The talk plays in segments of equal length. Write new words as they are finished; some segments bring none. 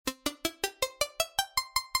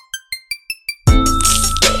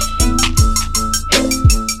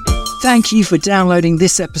Thank you for downloading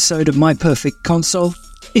this episode of My Perfect Console.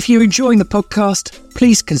 If you're enjoying the podcast,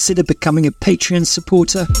 please consider becoming a Patreon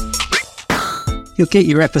supporter. You'll get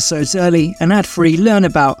your episodes early and ad-free, learn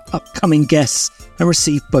about upcoming guests, and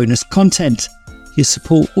receive bonus content. Your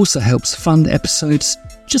support also helps fund episodes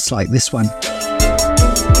just like this one.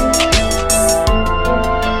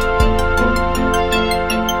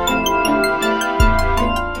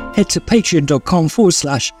 Head to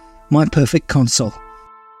patreon.com/myperfectconsole.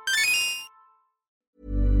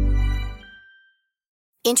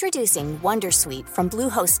 Introducing Wondersuite from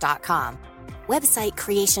Bluehost.com. Website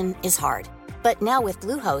creation is hard, but now with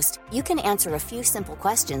Bluehost, you can answer a few simple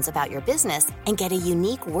questions about your business and get a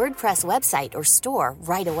unique WordPress website or store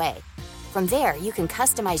right away. From there, you can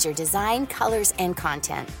customize your design, colors, and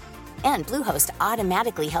content. And Bluehost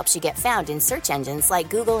automatically helps you get found in search engines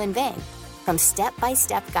like Google and Bing. From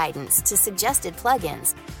step-by-step guidance to suggested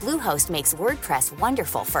plugins, Bluehost makes WordPress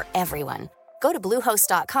wonderful for everyone. Go to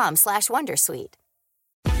bluehost.com/wondersuite.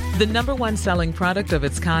 The number one selling product of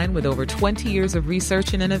its kind with over 20 years of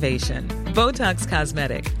research and innovation. Botox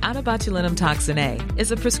Cosmetic, out of botulinum toxin A,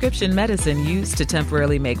 is a prescription medicine used to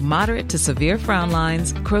temporarily make moderate to severe frown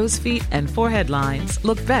lines, crow's feet, and forehead lines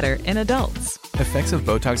look better in adults. Effects of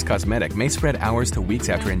Botox Cosmetic may spread hours to weeks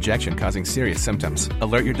after injection, causing serious symptoms.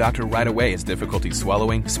 Alert your doctor right away as difficulty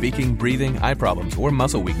swallowing, speaking, breathing, eye problems, or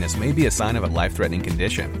muscle weakness may be a sign of a life-threatening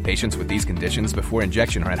condition. Patients with these conditions before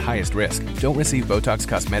injection are at highest risk. Don't receive Botox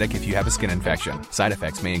Cosmetic if you have a skin infection. Side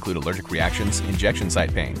effects may include allergic reactions, injection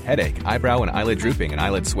site pain, headache, eyebrow and eyelid drooping, and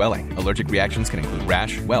eyelid swelling. Allergic reactions can include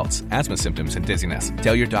rash, welts, asthma symptoms, and dizziness.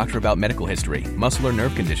 Tell your doctor about medical history, muscle or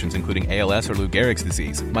nerve conditions including ALS or Lou Gehrig's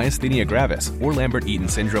disease, myasthenia gravis, or Lambert-Eaton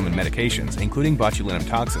syndrome, and medications, including botulinum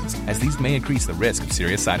toxins, as these may increase the risk of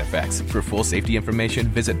serious side effects. For full safety information,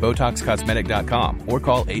 visit BotoxCosmetic.com or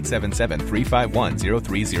call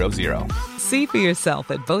 877-351-0300. See for yourself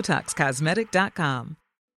at BotoxCosmetic.com.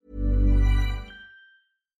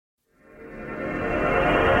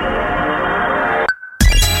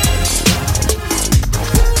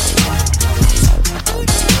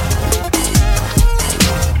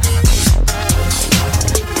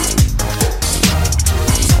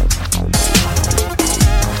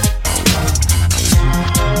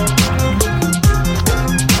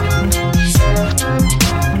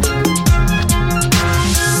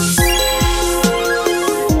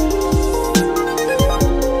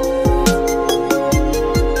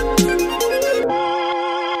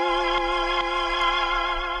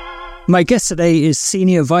 My guest today is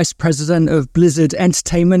Senior Vice President of Blizzard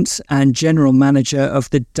Entertainment and General Manager of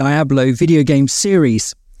the Diablo video game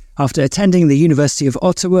series. After attending the University of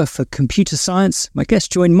Ottawa for computer science, my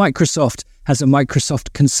guest joined Microsoft as a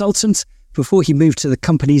Microsoft consultant before he moved to the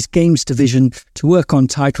company's games division to work on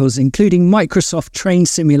titles including Microsoft Train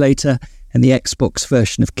Simulator and the Xbox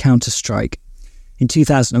version of Counter-Strike. In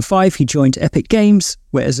 2005, he joined Epic Games,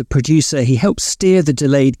 where as a producer he helped steer the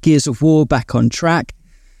delayed Gears of War back on track.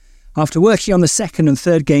 After working on the second and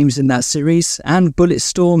third games in that series, and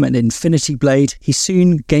Bulletstorm and Infinity Blade, he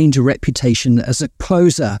soon gained a reputation as a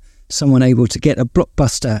closer, someone able to get a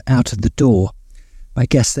blockbuster out of the door. My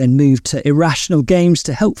guest then moved to Irrational Games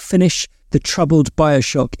to help finish the troubled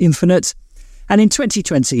Bioshock Infinite, and in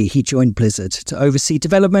 2020 he joined Blizzard to oversee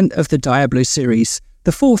development of the Diablo series,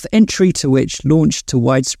 the fourth entry to which launched to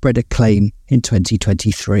widespread acclaim in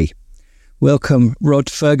 2023. Welcome, Rod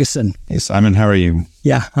Fergusson. Hey, Simon, how are you?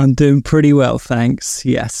 Yeah, I'm doing pretty well, thanks.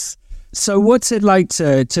 Yes. So what's it like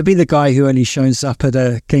to be the guy who only shows up at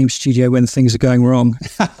a game studio when things are going wrong?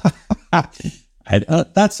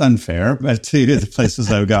 That's unfair, but to the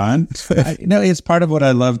places I've gone. It's part of what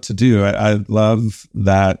I love to do. I love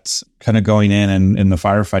that kind of going in and the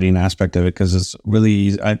firefighting aspect of it, because it's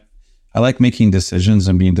really, I like making decisions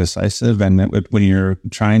and being decisive. And when you're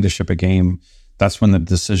trying to ship a game, that's when the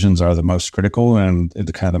decisions are the most critical and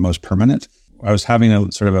kind of the most permanent. I was having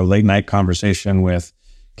a sort of a late night conversation with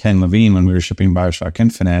Ken Levine when we were shipping Bioshock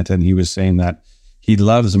Infinite, and he was saying that he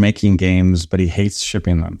loves making games, but he hates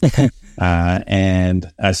shipping them.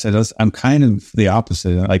 And I said, I'm kind of the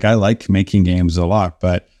opposite. Like, I like making games a lot,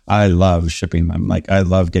 but I love shipping them. Like, I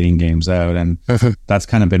love getting games out. And that's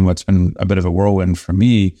kind of been what's been a bit of a whirlwind for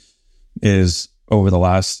me is over the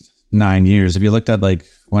last 9 years. If you looked at like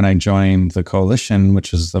when I joined the Coalition,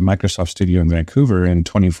 which is the Microsoft studio in Vancouver in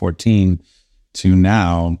 2014 to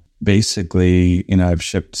now, basically, I've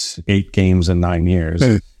shipped 8 games in 9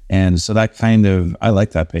 years. And so that kind of, I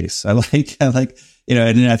like that pace. I like,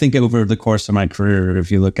 and I think over the course of my career, if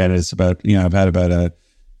you look at it, it's about, I've had about a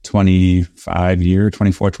 25 year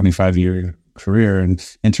career. And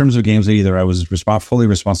in terms of games that either I was fully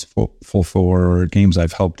responsible for or games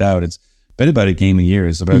I've helped out, it's been about a game a year.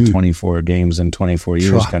 It's about 24 games in 24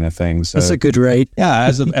 years kind of thing. So that's a good rate. Yeah,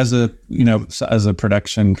 as a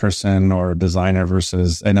production person or designer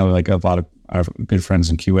versus, I know like a lot of our good friends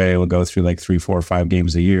in QA will go through like 3, 4, 5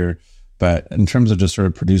 games a year. But in terms of just sort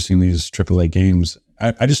of producing these AAA games,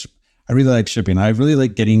 I really like shipping. I really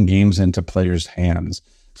like getting games into players' hands.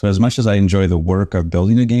 So as much as I enjoy the work of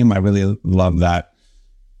building a game, I really love that,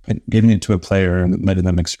 giving it to a player and letting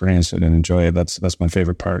them experience it and enjoy it. That's my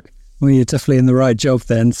favorite part. Well, you're definitely in the right job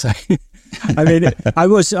then. So, I mean, I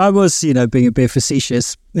was, being a bit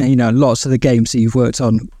facetious. Lots of the games that you've worked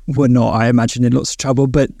on were not, I imagine, in lots of trouble.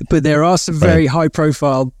 But there are some very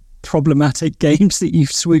high-profile, problematic games that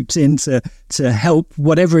you've swooped in to help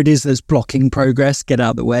whatever it is that's blocking progress get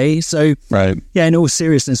out of the way. So, yeah, in all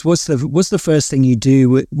seriousness, what's the first thing you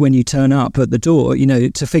do when you turn up at the door?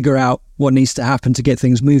 To figure out what needs to happen to get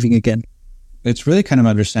things moving again. It's really kind of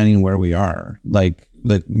understanding where we are. Like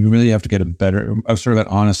you really have to get a sort of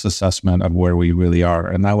an honest assessment of where we really are.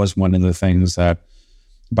 And that was one of the things that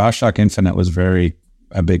Bioshock Infinite was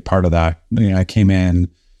a big part of that. I came in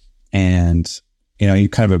and, you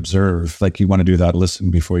kind of observe, like you want to do that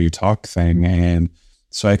listen before you talk thing. And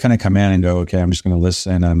so I kind of come in and go, okay, I'm just going to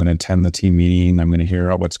listen. I'm going to attend the team meeting. I'm going to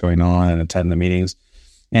hear what's going on and attend the meetings.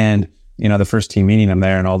 And, the first team meeting, I'm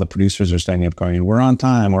there and all the producers are standing up going, we're on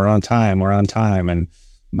time. And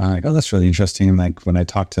I'm like, oh, that's really interesting. And like when I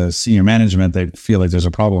talk to senior management, they feel like there's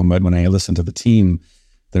a problem. But when I listen to the team,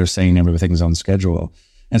 they're saying everything's on schedule.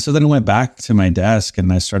 And so then I went back to my desk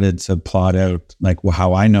and I started to plot out like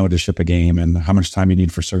how I know to ship a game and how much time you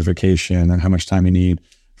need for certification and how much time you need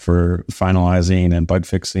for finalizing and bug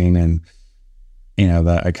fixing. And,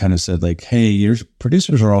 that I kind of said like, hey, your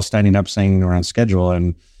producers are all standing up saying we're on schedule.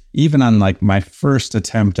 And even on like my first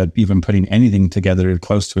attempt at even putting anything together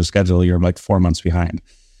close to a schedule, you're like 4 months behind.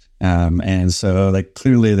 And so like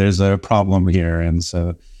clearly there's a problem here. And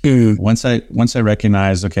so once I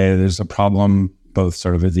recognize, okay, there's a problem, both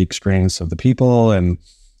sort of the experience of the people and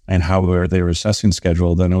how they were assessing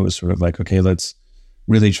schedule, then it was sort of like, okay, let's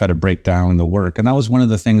really try to break down the work. And that was one of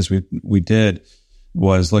the things we did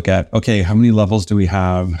was look at, okay, how many levels do we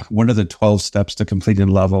have? What are the 12 steps to complete a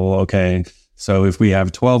level? Okay, so if we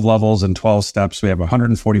have 12 levels and 12 steps, we have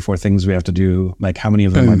 144 things we have to do. Like how many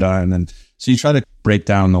of them are done? And so you try to break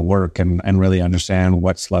down the work and really understand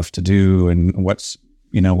what's left to do and what's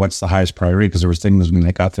the highest priority, because there was things when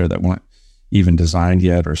they got there that weren't even designed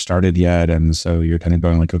yet or started yet. And so you're kind of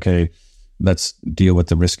going like, okay, let's deal with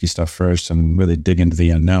the risky stuff first and really dig into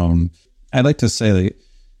the unknown. I'd like to say that,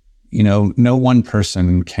 no one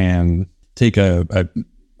person can take a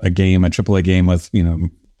game, a AAA game with, a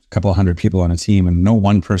couple of hundred people on a team, and no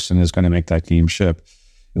one person is going to make that game ship.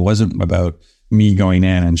 It wasn't about me going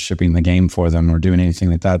in and shipping the game for them or doing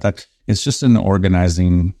anything like that. That it's just an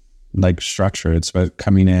organizing like structure. It's about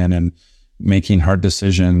coming in and making hard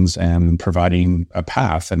decisions and providing a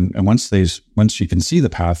path. And once you can see the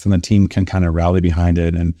path, then the team can kind of rally behind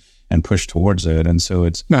it and push towards it. And so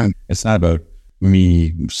it's not about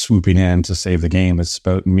me swooping in to save the game. It's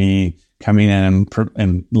about me coming in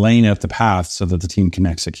and laying out the path so that the team can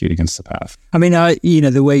execute against the path. I mean,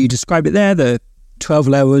 the way you describe it there, the 12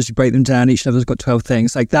 levels, you break them down, each level's got 12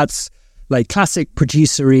 things. Like that's like classic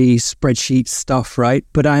producery spreadsheet stuff, right?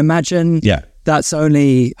 But I imagine that's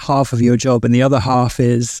only half of your job, and the other half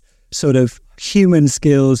is sort of human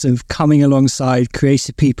skills of coming alongside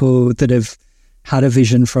creative people that have had a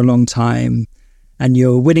vision for a long time, and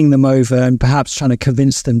you're winning them over and perhaps trying to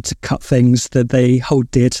convince them to cut things that they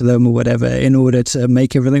hold dear to them or whatever in order to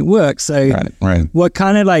make everything work. So what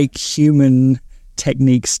kind of like human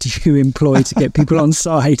techniques do you employ to get people on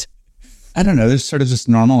side? I don't know. There's sort of just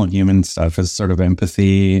normal human stuff. It's sort of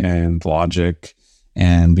empathy and logic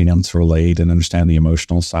and being able to relate and understand the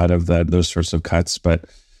emotional side of those sorts of cuts. But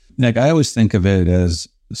like I always think of it as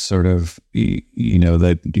sort of,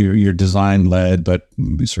 that you're design led, but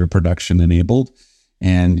sort of production enabled.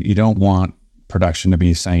 And you don't want production to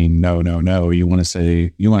be saying, no, no, no. You want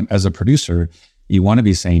as a producer, you want to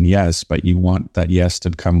be saying yes, but you want that yes to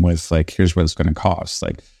come with like, here's what it's going to cost.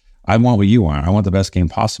 Like, I want what you want. I want the best game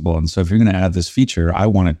possible. And so if you're going to add this feature, I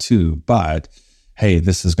want it too. But hey,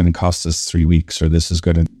 this is going to cost us 3 weeks, or this is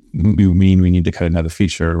going to mean we need to cut another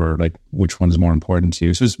feature, or like which one's more important to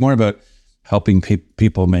you. So it's more about helping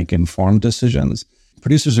people make informed decisions.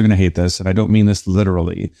 Producers are going to hate this, and I don't mean this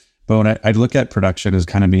literally, but when I look at production as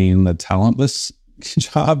kind of being the talentless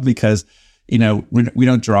job, because we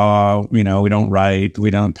don't draw, we don't write,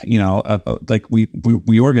 we don't, like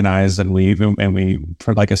we organize and we,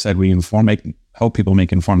 like I said, we inform, help people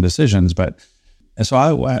make informed decisions. But so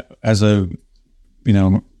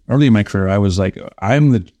early in my career, I was like,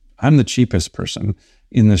 I'm the cheapest person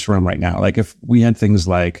in this room right now. Like if we had things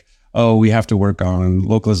like, oh, we have to work on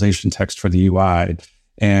localization text for the UI,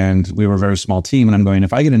 and we were a very small team, and I'm going,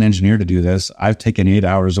 if I get an engineer to do this, I've taken 8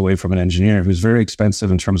 hours away from an engineer who's very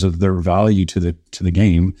expensive in terms of their value to the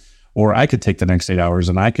game. Or I could take the next 8 hours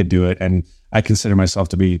and I could do it, and I consider myself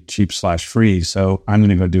to be cheap/free. So I'm going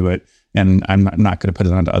to go do it, and I'm not going to put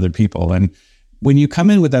it onto other people. And when you come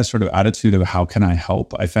in with that sort of attitude of how can I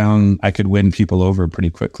help, I found I could win people over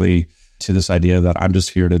pretty quickly to this idea that I'm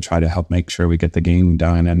just here to try to help make sure we get the game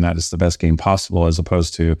done and that it's the best game possible, as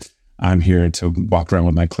opposed to I'm here to walk around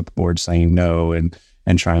with my clipboard saying no and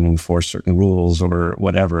trying to enforce certain rules or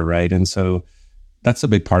whatever, right? And so that's a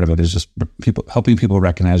big part of it, is just helping people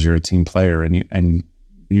recognize you're a team player and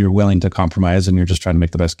you're willing to compromise, and you're just trying to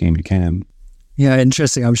make the best game you can. Yeah,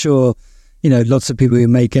 interesting. I'm sure, lots of people who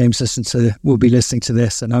make games will be listening to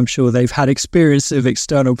this, and I'm sure they've had experience of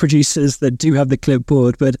external producers that do have the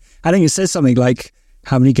clipboard. But I think it says something like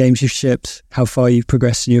how many games you've shipped, how far you've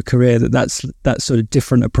progressed in your career, that's that sort of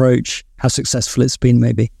different approach, how successful it's been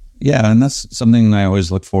maybe. Yeah, and that's something I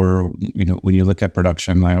always look for, when you look at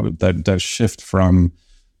production, that shift from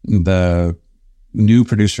the new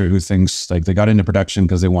producer who thinks like they got into production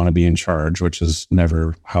because they want to be in charge, which is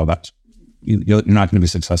never how you're not going to be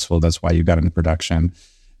successful. That's why you got into production.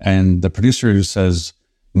 And the producer who says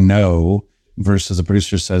no versus the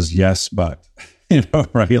producer says yes, but,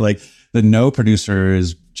 right? Like the no producer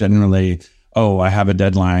is generally, oh, I have a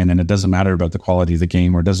deadline and it doesn't matter about the quality of the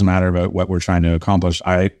game, or it doesn't matter about what we're trying to accomplish.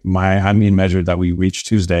 I'm being measured that we reach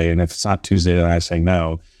Tuesday, and if it's not Tuesday, then I say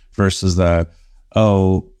no, versus the,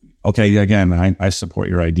 oh, okay, again, I support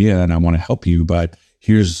your idea and I want to help you, but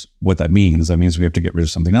here's what that means. That means we have to get rid of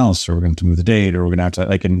something else, or we're going to move the date, or we're going to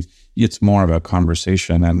have to, and it's more about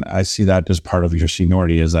conversation. And I see that as part of your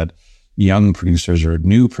seniority, is that young producers or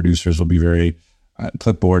new producers will be very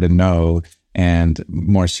clipboard and no, and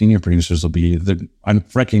more senior producers will be I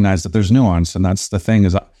recognize that there's nuance. And that's the thing,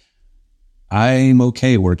 is I'm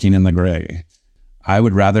okay working in the gray. I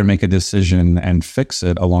would rather make a decision and fix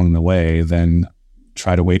it along the way than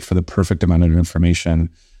try to wait for the perfect amount of information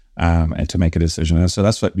and to make a decision. And so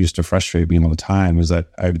that's what used to frustrate me all the time, is that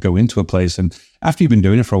I'd go into a place, and after you've been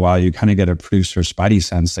doing it for a while, you kind of get a producer spidey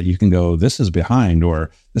sense that you can go, this is behind,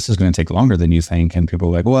 or this is going to take longer than you think. And people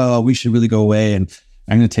are like, well, we should really go away, and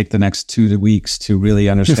I'm going to take the next 2 weeks to really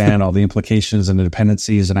understand all the implications and the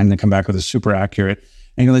dependencies, and I'm going to come back with a super accurate.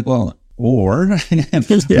 And you're like, well, or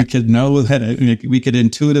we could know that we could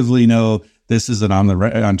intuitively know this isn't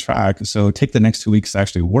on track. So take the next 2 weeks to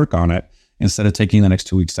actually work on it, instead of taking the next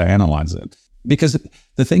 2 weeks to analyze it. Because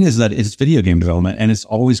the thing is that it's video game development, and it's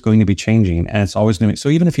always going to be changing, and it's always going to be, so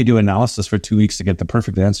even if you do analysis for 2 weeks to get the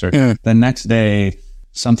perfect answer, the next day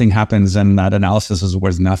something happens and that analysis is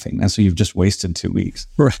worth nothing. And so you've just wasted 2 weeks.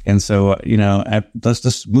 Right. And so, let's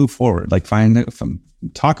just move forward, like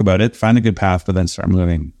talk about it, find a good path, but then start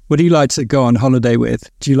moving. What do you like to go on holiday with?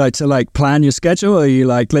 Do you like to plan your schedule, or are you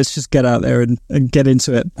like, let's just get out there and get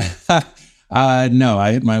into it?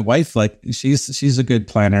 No, my wife, she's a good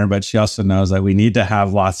planner, but she also knows that we need to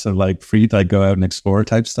have lots of free to go out and explore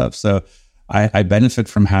type stuff. So I benefit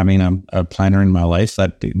from having a planner in my life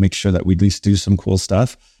that makes sure that we at least do some cool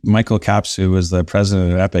stuff. Michael Capps, who was the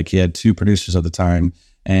president of Epic, he had 2 producers at the time,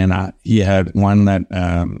 and he had one that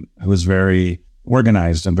who was very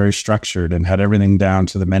organized and very structured and had everything down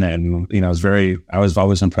to the minute. And I was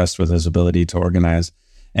always impressed with his ability to organize.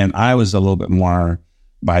 And I was a little bit more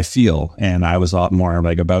by feel, and I was a lot more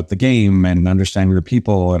about the game and understanding the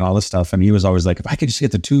people and all this stuff. And he was always like, if I could just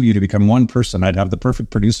get the 2 of you to become one person, I'd have the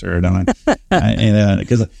perfect producer. And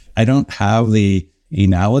because I don't have the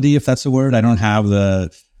venality, if that's a word, I don't have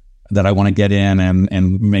that I want to get in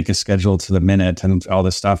and make a schedule to the minute and all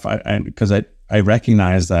this stuff. Because I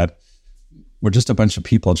recognize that we're just a bunch of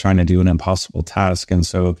people trying to do an impossible task. And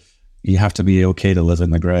so you have to be okay to live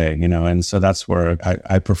in the gray, and so that's where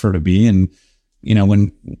I prefer to be. And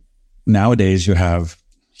when nowadays you have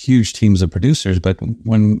huge teams of producers, but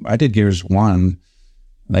when I did Gears 1,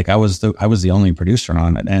 I was the only producer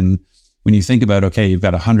on it. And when you think about, okay, you've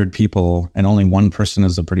got 100 people and only one person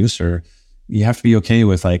is the producer, you have to be okay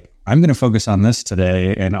with I'm going to focus on this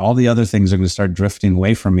today, and all the other things are going to start drifting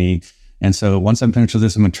away from me. And so once I'm finished with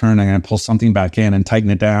this, I'm going to turn, I'm going to pull something back in and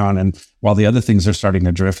tighten it down. And while the other things are starting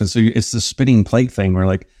to drift. And so it's the spinning plate thing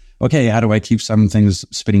where okay, how do I keep some things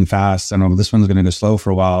spinning fast? And this one's going to go slow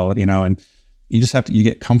for a while, and you just you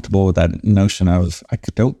get comfortable with that notion of, I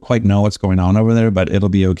don't quite know what's going on over there, but it'll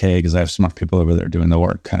be okay because I have smart people over there doing the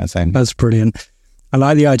work kind of thing. That's brilliant. I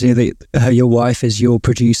like the idea that your wife is your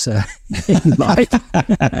producer in life.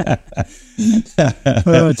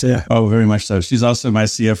 Oh, dear. Oh, very much so. She's also my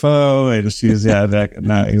CFO, and she's,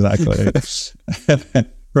 no, exactly.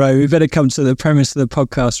 Right, we better come to the premise of the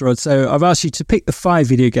podcast, Rod. So I've asked you to pick the 5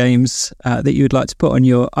 video games that you would like to put on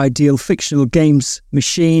your ideal fictional games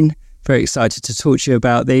machine. Very excited to talk to you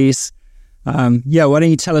about these. Why don't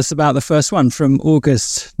you tell us about the first one from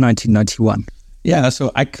August 1991? Yeah, so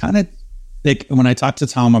I kind of think when I talked to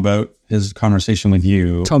Tom about his conversation with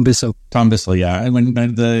you... Tom Bissell, yeah. When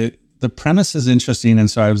the premise is interesting, and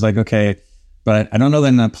so I was like, okay, but I don't know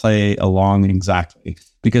then to play along exactly.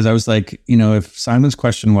 Because I was like, if Simon's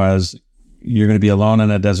question was, you're going to be alone on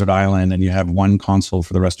a desert island and you have one console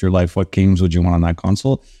for the rest of your life, what games would you want on that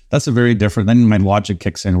console? That's a very different... Then my logic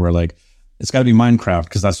kicks in where like, it's got to be Minecraft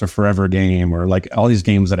because that's a forever game, or like all these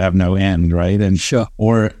games that have no end, right? And sure.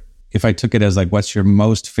 Or if I took it as like, what's your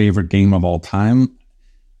most favorite game of all time?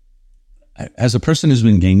 As a person who's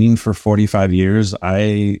been gaming for 45 years,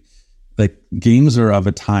 games are of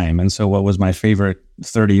a time. And so what was my favorite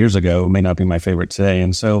 30 years ago may not be my favorite today.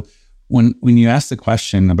 And so when you asked the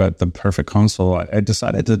question about the perfect console, I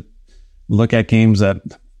decided to look at games that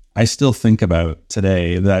I still think about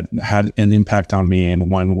today that had an impact on me in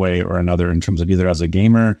one way or another in terms of either as a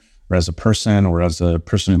gamer or as a person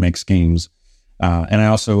who makes games. And I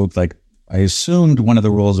also I assumed one of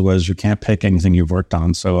the rules was you can't pick anything you've worked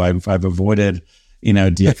on. So I've avoided,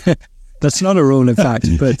 That's not a rule, in fact.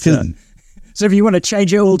 But so if you want to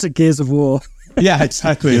change it all to Gears of War. Yeah,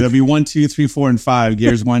 exactly. It'll be 1, 2, 3, 4, and 5.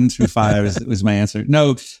 Gears 1 through 5 was my answer.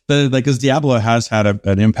 No, because Diablo has had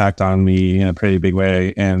an impact on me in a pretty big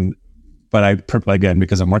way, but I again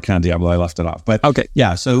because I'm working on Diablo, I left it off. But okay,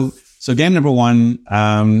 yeah. So game number 1,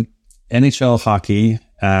 NHL hockey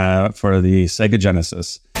for the Sega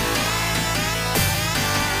Genesis.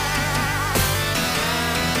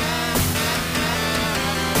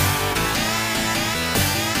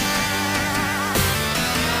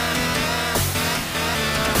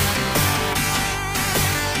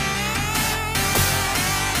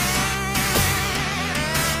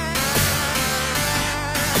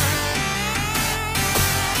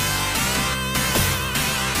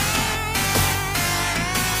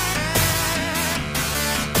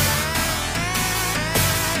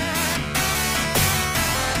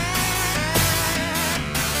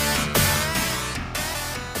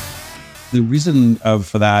 The reason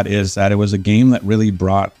for that is that it was a game that really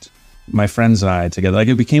brought my friends and I together. Like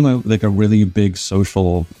it became a really big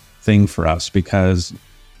social thing for us because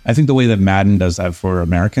I think the way that Madden does that for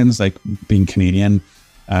Americans, like being Canadian,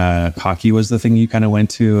 hockey was the thing you kind of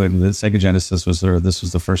went to, and the Sega Genesis was this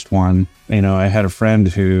was the first one. I had a friend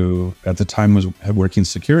who at the time was working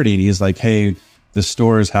security, and he's like, "Hey, the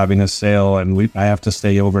store is having a sale, and I have to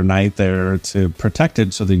stay overnight there to protect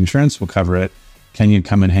it, so the insurance will cover it. Can you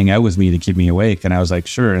come and hang out with me to keep me awake?" And I was like,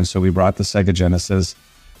 sure. And so we brought the Sega Genesis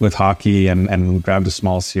with hockey and grabbed a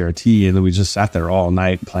small CRT, and we just sat there all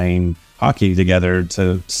night playing hockey together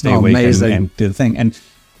to stay awake and do the thing. And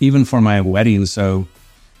even for my wedding, so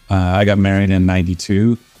I got married in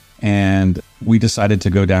 92, and we decided to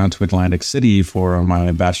go down to Atlantic City for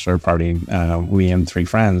my bachelor party, we and 3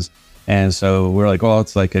 friends. And so we're like, well,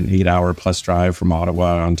 it's like an 8-hour plus drive from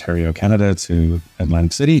Ottawa, Ontario, Canada to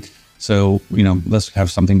Atlantic City. So, let's have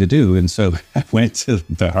something to do. And so I went to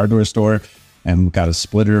the hardware store and got a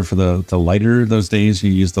splitter for the lighter. Those days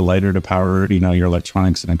you use the lighter to power, your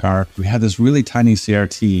electronics in a car. We had this really tiny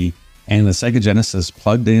CRT, and the Sega Genesis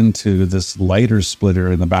plugged into this lighter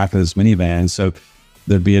splitter in the back of this minivan. So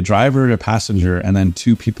there'd be a driver, a passenger, and then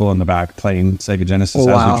 2 people in the back playing Sega Genesis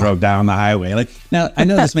as we drove down the highway. Now, I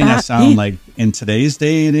know this may not sound like in today's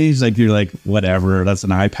day and age, you're like, whatever, that's an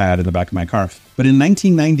iPad in the back of my car. But in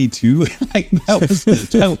 1992,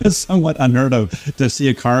 that was somewhat unheard of to see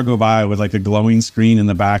a car go by with a glowing screen in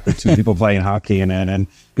the back with 2 people playing hockey in it. And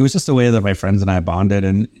it was just a way that my friends and I bonded.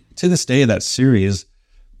 And to this day, that series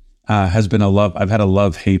has been I've had a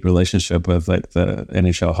love-hate relationship with the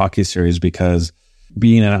NHL hockey series because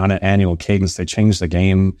being on an annual cadence, they change the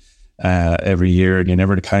game every year, and you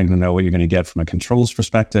never kind of know what you're going to get from a controls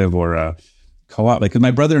perspective or a co-op. Because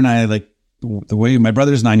my brother and I, the way my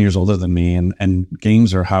brother's 9 years older than me, and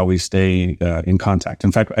games are how we stay in contact.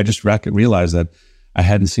 In fact, I just realized that I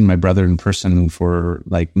hadn't seen my brother in person for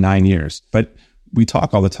 9 years, but we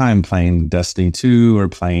talk all the time playing Destiny 2 or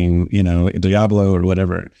playing, Diablo or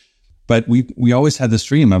whatever. But we always had this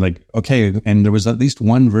dream of okay, and there was at least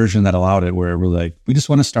one version that allowed it where we're we just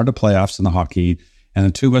want to start a playoffs in the hockey, and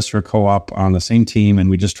the 2 of us are co-op on the same team, and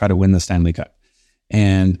we just try to win the Stanley Cup.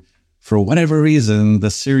 And for whatever reason, the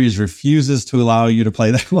series refuses to allow you to play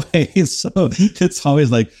that way. So it's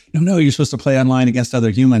always like, no, you're supposed to play online against other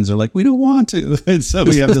humans. They're like, we don't want to. And so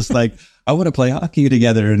we have this like, I want to play hockey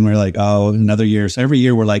together. And we're like, oh, another year. So every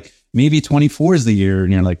year we're like, maybe 24 is the year.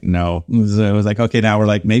 And you're like, no. So it was like, okay, now we're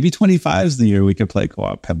like, maybe 25 is the year we could play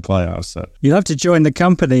co-op playoffs. So you'll have to join the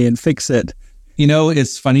company and fix it. You know,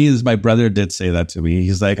 it's funny is my brother did say that to me.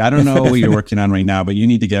 He's like, I don't know what you're working on right now, but you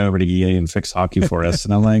need to get over to EA and fix hockey for us.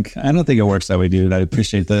 And I'm like, I don't think it works that way, dude. I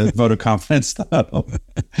appreciate the vote of confidence, though.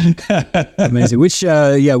 Amazing.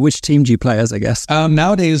 Which team do you play as, I guess?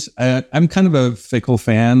 Nowadays, I'm kind of a fickle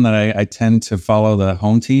fan that I tend to follow the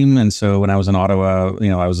home team. And so when I was in Ottawa,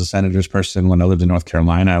 I was a Senators person. When I lived in North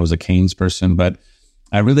Carolina, I was a Canes person. But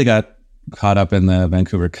I really got caught up in the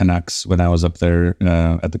Vancouver Canucks when I was up there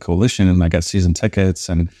at the Coalition, and I got season tickets.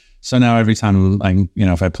 And so now every time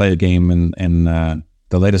if I play a game in the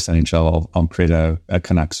latest NHL, I'll create a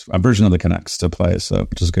version of the Canucks to play. So,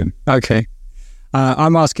 which is good. Okay.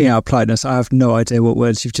 I'm asking out of politeness. I have no idea what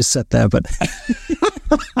words you've just said there, but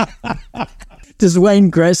does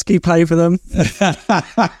Wayne Gretzky play for them?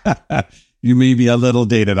 You may be a little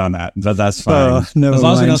dated on that, but that's fine. As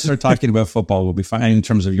long as we don't start talking about football, we'll be fine. In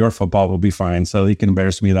terms of your football, we'll be fine. So you can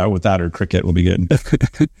embarrass me with that, or cricket will be good.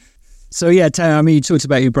 So yeah, you talked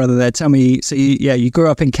about your brother there. Tell me, so you grew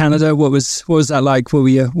up in Canada. What was that like? What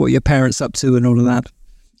were your parents up to and all of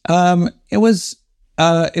that? It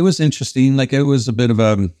was interesting. Like it was a bit of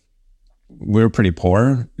we were pretty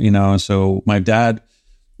poor, So my dad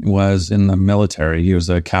was in the military. He was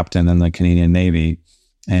a captain in the Canadian Navy.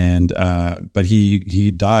 And but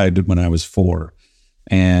he died when I was 4,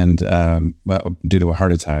 and due to a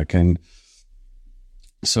heart attack. And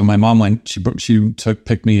so my mom went. She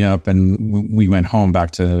picked me up, and we went home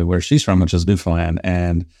back to where she's from, which is Newfoundland.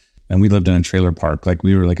 And we lived in a trailer park. Like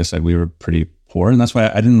I said, we were pretty poor, and that's why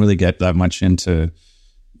I didn't really get that much into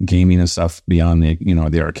gaming and stuff beyond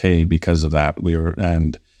the arcade because of that.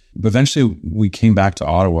 But eventually we came back to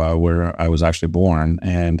Ottawa, where I was actually born,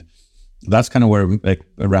 and that's kind of where, like,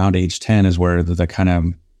 around age 10 is where the kind of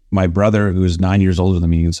my brother, who was 9 years older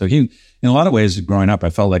than me. And so he, in a lot of ways, growing up,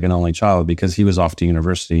 I felt like an only child because he was off to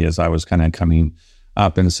university as I was kind of coming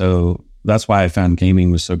up. And so that's why I found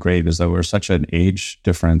gaming was so great, is that we're such an age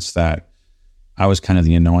difference that I was kind of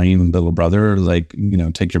the annoying little brother, like,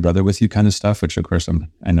 take your brother with you kind of stuff, which of course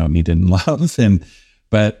I know he didn't love.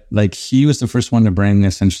 But like he was the first one to bring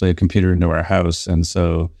essentially a computer into our house. And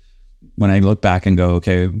so when I look back and go,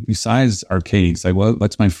 okay, besides arcades, like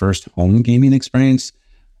what's my first home gaming experience?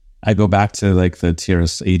 I go back to like the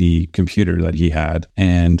TRS-80 computer that he had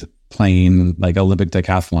and playing like Olympic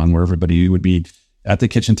decathlon, where everybody would be at the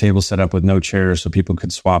kitchen table set up with no chairs so people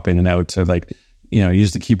could swap in and out to like,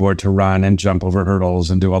 use the keyboard to run and jump over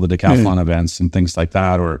hurdles and do all the decathlon events and things like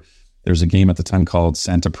that. Or there's a game at the time called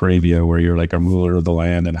Santa Paravia where you're like a ruler of the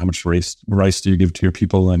land and how much rice do you give to your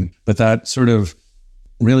people? But that sort of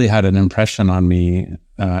really had an impression on me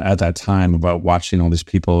at that time about watching all these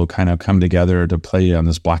people kind of come together to play on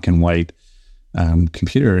this black and white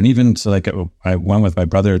computer. And even so, like I went with my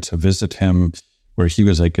brother to visit him where he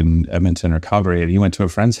was like in Edmonton or Calgary, and he went to a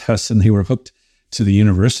friend's house and they were hooked to the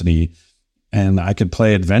university, and I could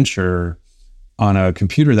play Adventure on a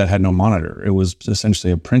computer that had no monitor. It was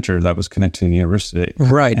essentially a printer that was connected to the university.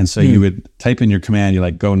 Right. And so you would type in your command, you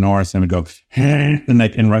like go north, and it would go,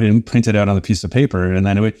 and print it out on a piece of paper. And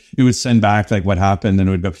then it would send back like what happened, and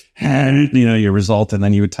it would go, your result. And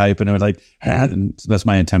then you would type, and it would like, and so that's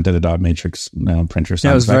my attempt at a dot matrix printer.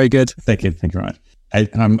 That was very good. Thank you very much.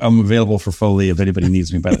 I'm available for Foley if anybody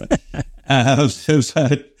needs me, by the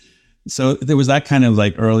way. So there was that kind of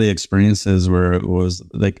like early experiences where it was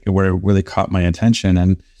like where it really caught my attention.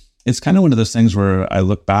 And it's kind of one of those things where I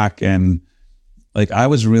look back and like I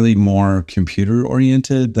was really more computer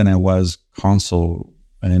oriented than I was console.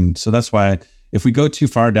 And so that's why if we go too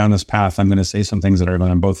far down this path, I'm going to say some things that are going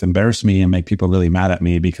to both embarrass me and make people really mad at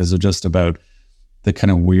me because they're just about the kind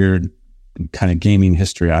of weird kind of gaming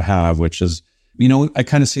history I have, which is, I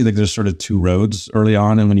kind of see like there's sort of two roads early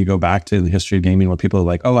on. And when you go back to the history of gaming, where people are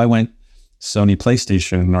like, oh, I went Sony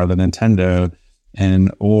PlayStation or the Nintendo,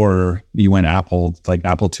 or you went Apple, like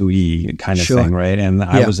Apple IIe kind of thing, right? And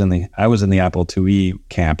I was in the Apple IIe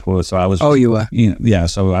camp. So I was, you were,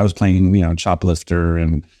 so I was playing, Choplifter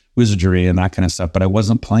and Wizardry and that kind of stuff, but I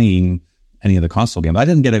wasn't playing any of the console games. I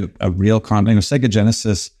didn't get a real Sega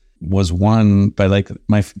Genesis was one by like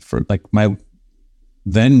my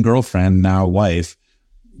then girlfriend, now wife,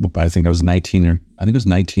 I think I was 19,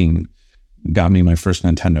 got me my first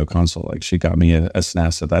Nintendo console. Like she got me a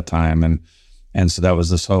SNES at that time. And so that was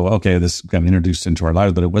this whole, this got introduced into our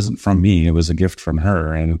lives, but it wasn't from me. It was a gift from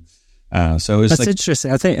her. And So it's that's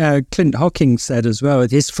interesting. I think Clint Hocking said as well,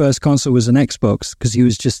 his first console was an Xbox because he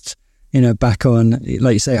was just, back on,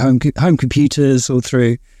 like you say, home computers all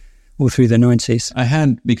through the 90s. I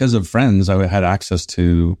had, because of friends, I had access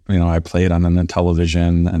to, I played on the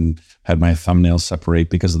television and had my thumbnails separate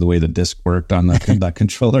because of the way the disc worked on that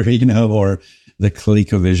controller, or the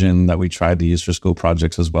ColecoVision that we tried to use for school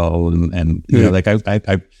projects as well. And the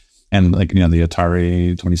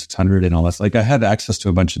Atari 2600 and all that. Like I had access to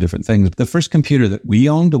a bunch of different things. The first computer that we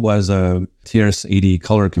owned was a TRS-80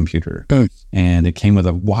 color computer. And it came with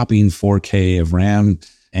a whopping 4K of RAM.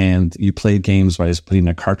 And you played games by just putting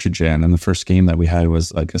a cartridge in. And the first game that we had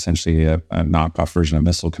was like essentially a knockoff version of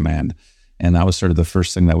Missile Command. And that was sort of the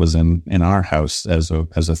first thing that was in our house as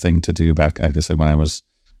a thing to do back, like I said, when I was,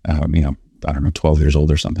 12 years old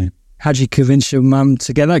or something. How did you convince your mum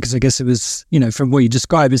to get that? Because I guess it was, from what you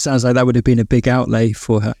described, it sounds like that would have been a big outlay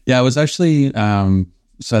for her. Yeah, it was actually,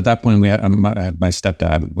 so at that point, we had my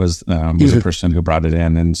stepdad was a person who brought it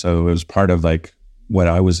in. And so it was part of like what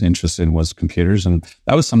I was interested in was computers. And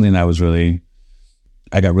that was something that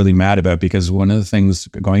I got really mad about because one of the things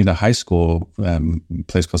going to high school,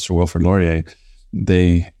 place close to Wilfrid Laurier,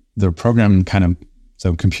 the program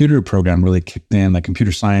the computer program really kicked in. Like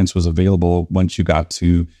computer science was available once you got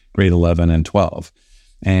to grade 11 and 12.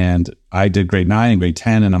 And I did grade 9 and grade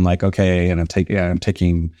 10. And I'm like, okay. And I'm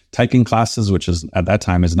taking typing classes, which is at that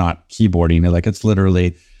time is not keyboarding. Like it's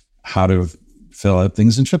literally how to fill out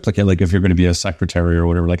things in triplicate. Like if you're going to be a secretary or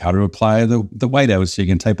whatever, like how to apply the whiteout so you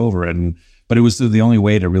can type over it. But it was the only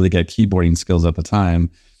way to really get keyboarding skills at the time.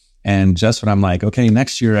 And just when I'm like, okay,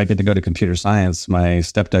 next year I get to go to computer science, my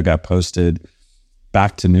stepdad got posted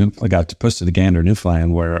back to posted to Gander,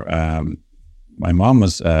 Newfoundland, where my mom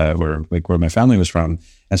was, where my family was from.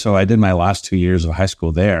 And so I did my last 2 years of high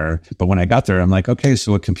school there. But when I got there, I'm like, okay,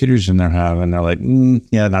 so what computers in there have? And they're like,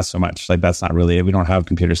 yeah, not so much. Like, that's not really it. We don't have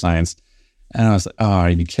computer science. And I was like, oh, are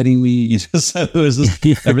you kidding me? It was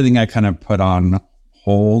just everything I kind of put on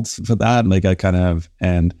hold for that. Like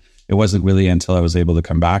and it wasn't really until I was able to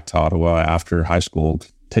come back to Ottawa after high school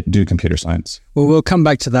to do computer science. Well, we'll come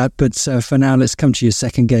back to that. But for now, let's come to your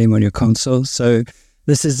second game on your console. So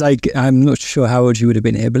this is like, I'm not sure how old you would have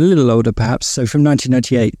been here, but a little older perhaps. So from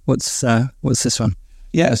 1998, what's this one?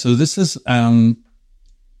 Yeah, so this is,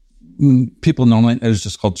 people normally, it was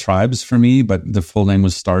just called Tribes for me, but the full name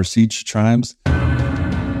was Star Siege Tribes.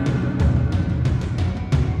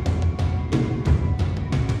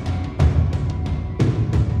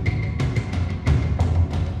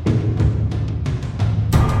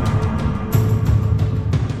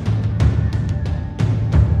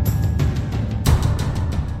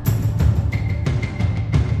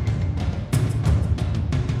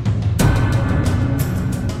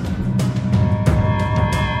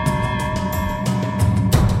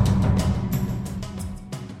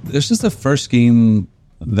 This is the first game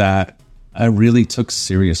that I really took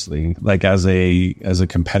seriously, like as a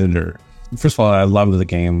competitor. First of all, I loved the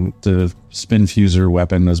game. The spin fuser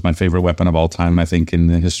weapon was my favorite weapon of all time, I think, in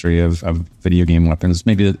the history of video game weapons.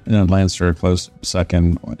 Maybe a Lancer a close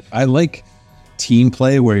second. I like team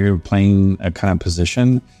play where you're playing a kind of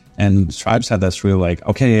position. And Tribes had this real like,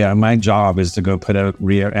 okay, my job is to go put out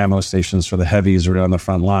rear ammo stations for the heavies or on the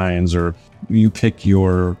front lines, or you pick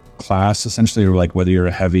your class essentially, or like whether you're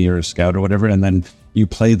a heavy or a scout or whatever, and then you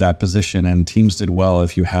play that position. And teams did well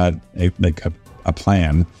if you had a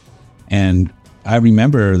plan. And I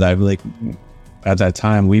remember that like at that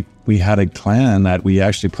time we had a plan that we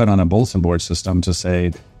actually put on a bulletin board system to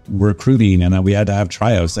say recruiting, and we had to have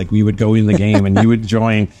tryouts. Like we would go in the game and you would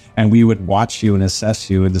join, and we would watch you and assess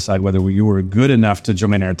you and decide whether you were good enough to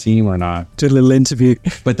join our team or not. Do a little interview.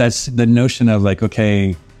 But that's the notion of like,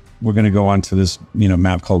 okay, we're going to go onto this,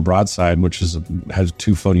 map called Broadside, which has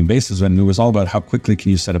 2 floating bases, and it was all about how quickly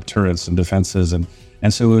can you set up turrets and defenses, and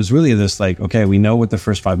so it was really this like, okay, we know what the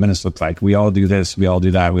first 5 minutes look like. We all do this, we all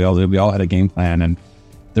do that, we all had a game plan, and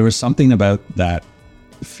there was something about that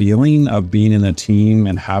feeling of being in a team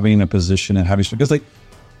and having a position and having, because like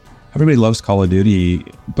everybody loves Call of Duty,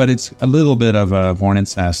 but it's a little bit of a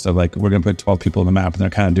hornet's nest of like, we're going to put 12 people on the map and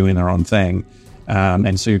they're kind of doing their own thing.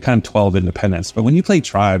 And so you're kind of 12 independents. But when you play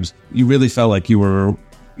Tribes, you really felt like you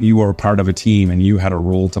were part of a team and you had a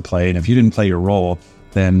role to play. And if you didn't play your role,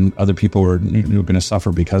 then other people were going to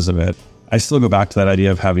suffer because of it. I still go back to that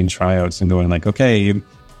idea of having tryouts and going like, okay,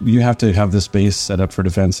 you have to have this base set up for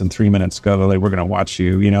defense in 3 minutes. Go, like, we're going to watch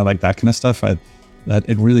you, like that kind of stuff. That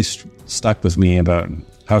it really stuck with me about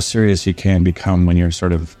how serious you can become when you're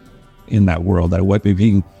sort of in that world. That what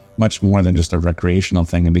being much more than just a recreational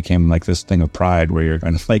thing and became like this thing of pride where you're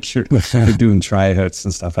kind of like, you're doing tryouts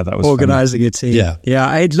and stuff. I thought was organizing funny. a team. Yeah.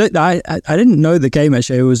 I didn't know the game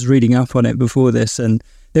actually. I was reading up on it before this, and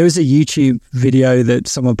there was a YouTube video that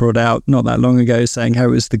someone brought out not that long ago saying how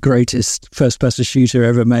it was the greatest first-person shooter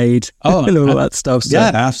ever made. And all that stuff. So.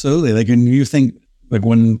 Yeah, absolutely. Like, when you think, like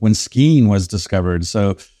when skiing was discovered,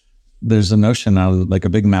 so there's a notion now, like a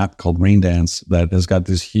big map called Rain Dance that has got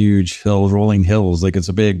this huge rolling hills. Like, it's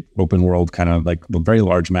a big open world kind of like a very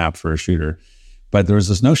large map for a shooter. But there was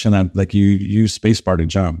this notion that like you use spacebar to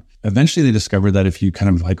jump. Eventually they discovered that if you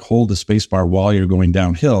kind of like hold the spacebar while you're going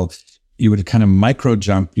downhill, you would kind of micro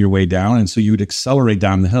jump your way down. And so you would accelerate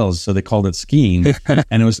down the hills. So they called it skiing.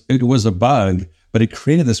 And it was a bug, but it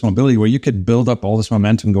created this mobility where you could build up all this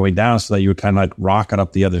momentum going down so that you would kind of like rocket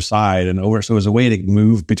up the other side and over. So it was a way to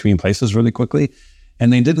move between places really quickly.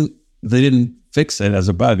 And they didn't fix it as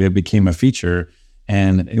a bug. It became a feature.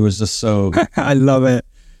 And it was just so... I love it.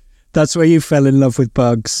 That's where you fell in love with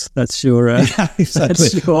bugs. That's your yeah, exactly.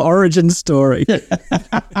 That's your origin story.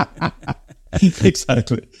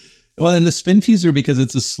 Exactly. Well, and the spin fuser, because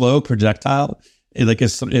it's a slow projectile, like a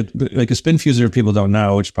spin fuser, people don't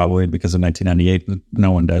know, which probably because of 1998,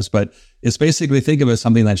 no one does. But it's basically, think of it as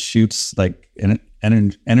something that shoots like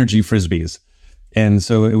energy frisbees. And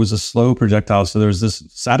so it was a slow projectile. So there was this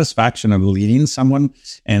satisfaction of leading someone.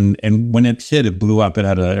 And when it hit, it blew up. It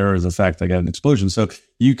had an errors effect, like an explosion. So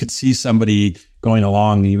you could see somebody going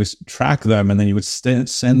along and you would track them and then you would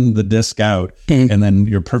send the disc out. And then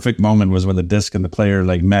your perfect moment was when the disc and the player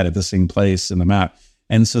like met at the same place in the map.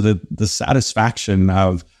 And so the satisfaction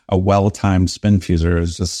of a well-timed spin fuser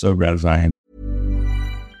is just so gratifying.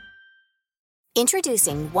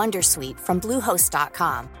 Introducing Wondersuite from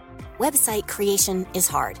Bluehost.com. Website creation is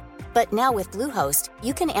hard, but now with Bluehost,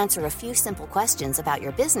 you can answer a few simple questions about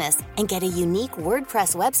your business and get a unique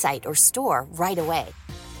WordPress website or store right away.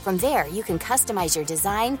 From there, you can customize your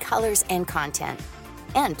design, colors, and content.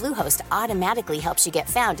 And Bluehost automatically helps you get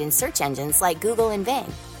found in search engines like Google and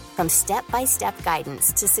Bing. From step-by-step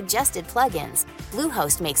guidance to suggested plugins,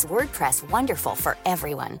 Bluehost makes WordPress wonderful for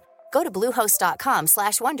everyone. Go to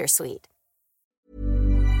bluehost.com/wondersuite.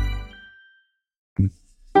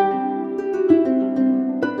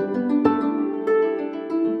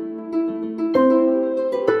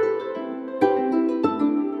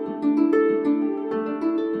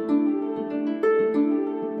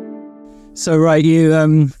 So, right,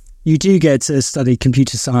 you do get to study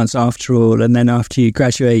computer science after all, and then after you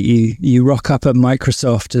graduate, you rock up at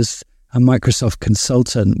Microsoft as a Microsoft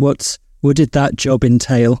consultant. What did that job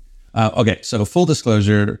entail? Okay, so full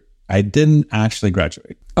disclosure, I didn't actually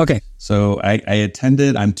graduate. Okay. So I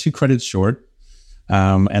attended, I'm 2 credits short.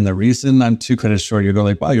 And the reason I'm 2 credits short, you go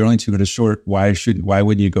like, wow, you're only 2 credits short. Why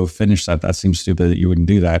wouldn't you go finish that? That seems stupid that you wouldn't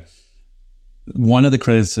do that. One of the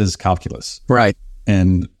credits is calculus. Right.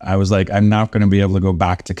 And I was like, I'm not going to be able to go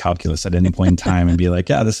back to calculus at any point in time and be like,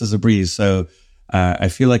 yeah, this is a breeze. So I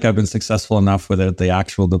feel like I've been successful enough with the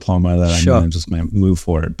actual diploma that I'm going to just move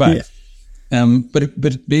forward. But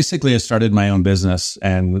but basically, I started my own business,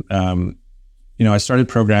 and I started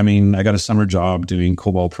programming. I got a summer job doing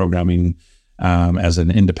COBOL programming as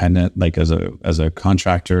an independent, like as a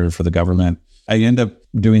contractor for the government. I ended up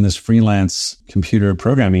doing this freelance computer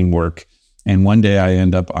programming work. And one day I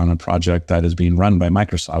end up on a project that is being run by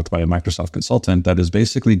Microsoft, by a Microsoft consultant that is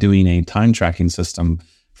basically doing a time tracking system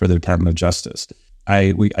for the Department of Justice.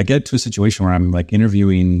 I get to a situation where I'm like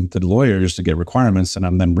interviewing the lawyers to get requirements, and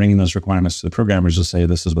I'm then bringing those requirements to the programmers to say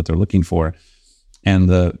this is what they're looking for. And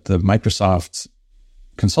the Microsoft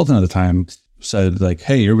consultant at the time said like,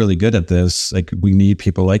 hey, you're really good at this. Like, we need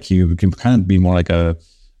people like you who can kind of be more like a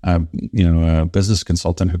business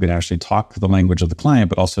consultant who can actually talk the language of the client,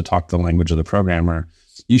 but also talk the language of the programmer.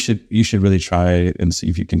 You should really try and see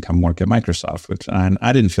if you can come work at Microsoft. And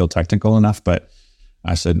I didn't feel technical enough, but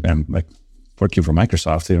I said, I'm like, working for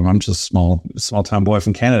Microsoft, I'm just a small town boy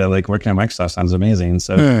from Canada. Like, working at Microsoft sounds amazing.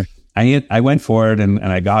 So I went for it and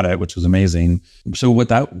I got it, which was amazing. So what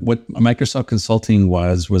Microsoft Consulting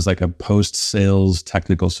was like a post-sales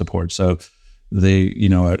technical support. So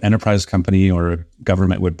an enterprise company or a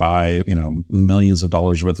government would buy, millions of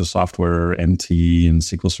dollars worth of software, NT and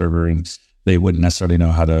SQL Server, and they wouldn't necessarily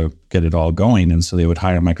know how to get it all going. And so they would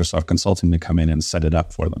hire Microsoft Consulting to come in and set it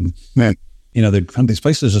up for them. Right. These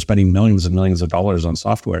places are spending millions and millions of dollars on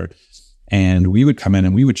software. And we would come in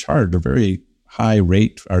and we would charge a very high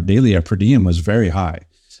rate. Our per diem was very high.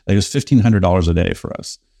 It was $1,500 a day for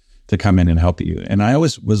us to come in and help you. And I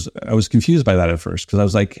was confused by that at first, because I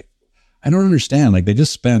was like, I don't understand. Like, they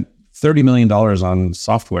just spent $30 million on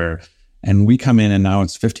software And we come in and now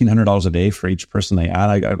it's $1,500 a day for each person they add.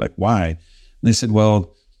 I got like, why? And they said,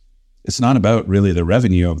 well, it's not about really the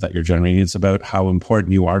revenue that you're generating. It's about how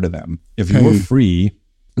important you are to them. If you're free,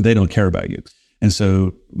 they don't care about you. And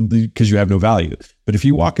so, because you have no value. But if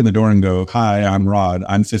you walk in the door and go, hi, I'm Rod,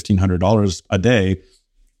 I'm $1,500 a day,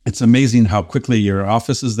 it's amazing how quickly your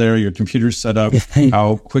office is there, your computer's set up,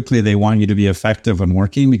 how quickly they want you to be effective and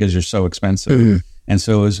working because you're so expensive. And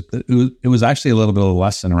so it was actually a little bit of a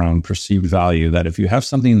lesson around perceived value, that if you have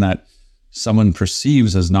something that someone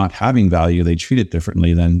perceives as not having value, they treat it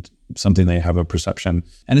differently than something they have a perception.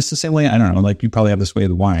 And it's the same way, I don't know, like you probably have this way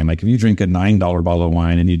with wine. Like if you drink a $9 bottle of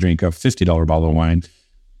wine and you drink a $50 bottle of wine,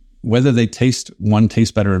 whether they taste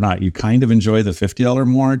better or not, you kind of enjoy the $50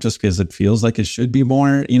 more just because it feels like it should be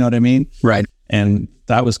more, you know what I mean? Right. And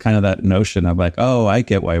that was kind of that notion of like, oh, I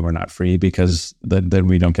get why we're not free, because then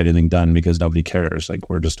we don't get anything done because nobody cares. Like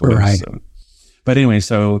we're just worse. Right. So. But anyway,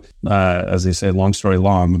 so as they say, long story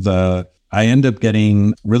long, I end up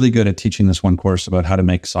getting really good at teaching this one course about how to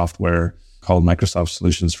make software called Microsoft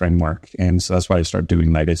Solutions Framework. And so that's why I start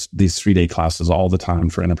doing like these 3-day classes all the time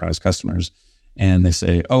for enterprise customers. And they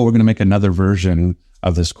say, oh, we're going to make another version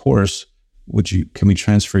of this course. Can we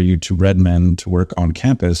transfer you to Redmond to work on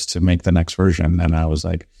campus to make the next version? And I was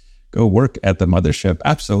like, go work at the mothership.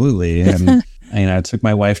 Absolutely. And I took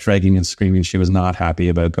my wife dragging and screaming. She was not happy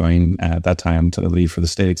about going at that time to leave for the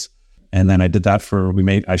States. And then I did that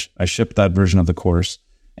I shipped that version of the course.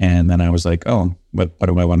 And then I was like, oh, what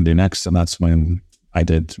do I want to do next? And that's when I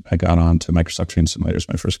got on to Microsoft Train Simulators,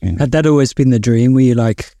 my first game. Had that always been the dream? Were you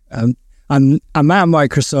like, I'm at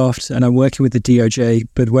Microsoft and I'm working with the DOJ,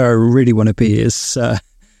 but where I really want to be is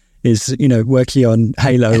working on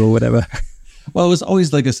Halo or whatever? Well, it was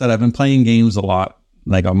always, like I said, I've been playing games a lot.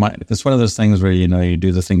 Like it's one of those things where, you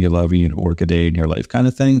do the thing you love, you work a day in your life kind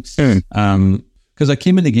of thing. Because I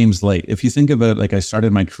came into games late. If you think about, like, I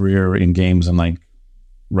started my career in games in like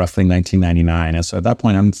roughly 1999. And so at that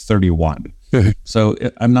point, I'm 31. So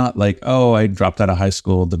I'm not like, oh, I dropped out of high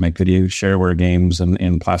school to make video shareware games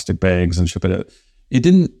in plastic bags and ship it out. It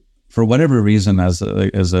didn't, for whatever reason, as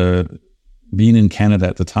a being in Canada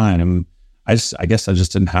at the time, I guess I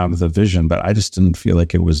just didn't have the vision, but I just didn't feel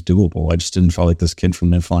like it was doable. I just didn't feel like this kid from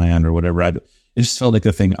Newfoundland or whatever. It just felt like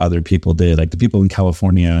the thing other people did. Like the people in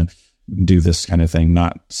California do this kind of thing,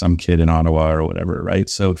 not some kid in Ottawa or whatever, right?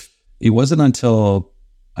 So it wasn't until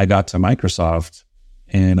I got to Microsoft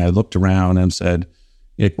and I looked around and said,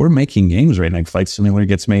 we're making games right now. Like Flight Simulator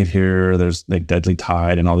gets made here. There's like Deadly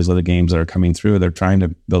Tide and all these other games that are coming through. They're trying to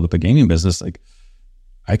build up a gaming business. Like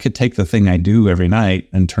I could take the thing I do every night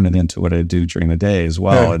and turn it into what I do during the day as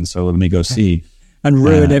well. Yeah. And so let me go see. And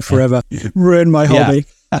ruin it forever. Ruin my hobby.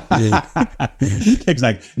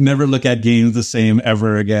 Exactly. Never look at games the same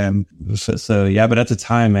ever again. So yeah, but at the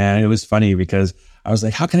time, man, it was funny because I was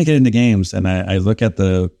like, how can I get into games? And I look at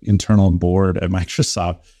the internal board at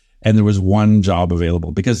Microsoft and there was one job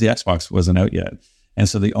available because the Xbox wasn't out yet. And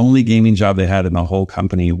so the only gaming job they had in the whole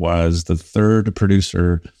company was the third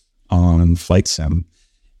producer on Flight Sim.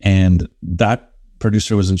 And that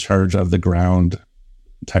producer was in charge of the ground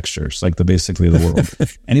textures, like basically the world.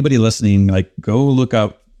 Anybody listening, like go look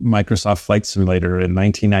up Microsoft Flight Simulator in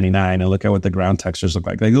 1999 and look at what the ground textures look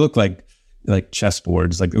like. They look like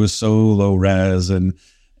chessboards. Like it was so low res, and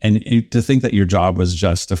to think that your job was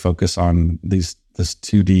just to focus on this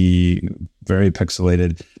 2D, very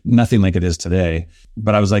pixelated, nothing like it is today.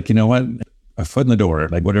 But I was like, you know what? A foot in the door,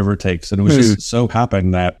 like whatever it takes. And it was just so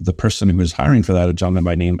happened that the person who was hiring for that, a gentleman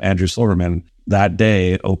by name Andrew Silverman, that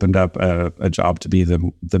day opened up a job to be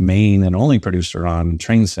the main and only producer on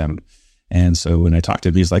Train Sim. And so when I talked to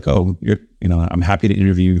him, he's like, oh, I'm happy to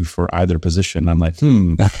interview you for either position. I'm like,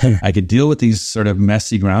 I could deal with these sort of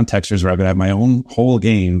messy ground textures where I could have my own whole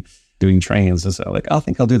game doing trains. And so I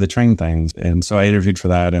think I'll do the train things. And so I interviewed for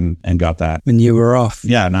that and got that. And you were off.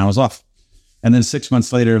 Yeah, and I was off. And then 6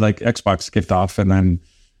 months later, like Xbox kicked off, and then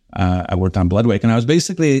I worked on Bloodwake. And I was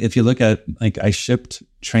basically, if you look at, like, I shipped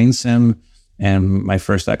Train Sim and my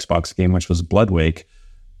first Xbox game, which was Bloodwake,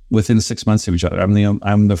 within 6 months of each other.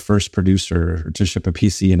 I'm the first producer to ship a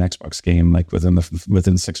PC and Xbox game, like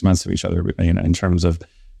within 6 months of each other. In terms of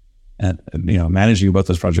managing both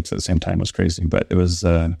those projects at the same time was crazy, but it was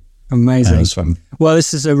amazing. It was fun. Well,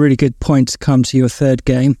 this is a really good point to come to your third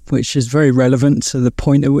game, which is very relevant to the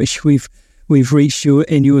point at which we've reached you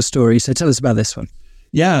in your story. So tell us about this one.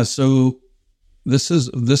 Yeah, so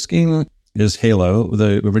this game is Halo,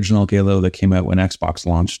 the original Halo that came out when Xbox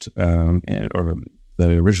launched, or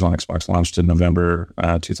the original Xbox launched in November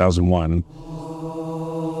 2001.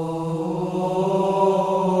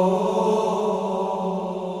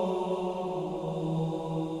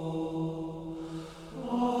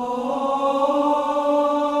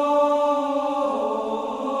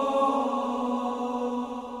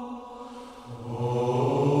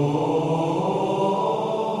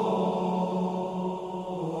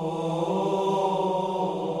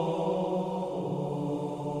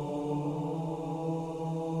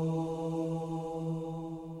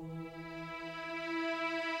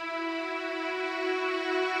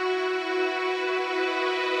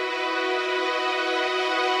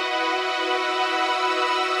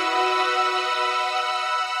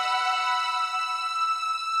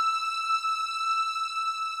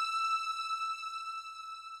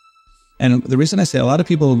 And the reason I say a lot of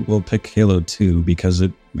people will pick Halo 2 because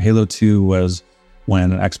Halo 2 was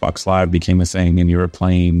when Xbox Live became a thing and you were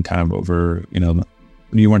playing kind of over,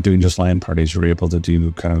 you weren't doing just LAN parties. You were able to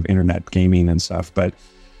do kind of internet gaming and stuff. But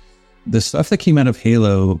the stuff that came out of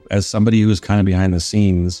Halo, as somebody who was kind of behind the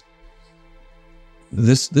scenes,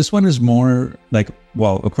 this one is more like,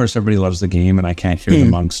 well, of course, everybody loves the game and I can't hear the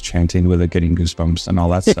monks chanting with it, getting goosebumps and all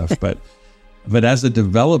that stuff. But as a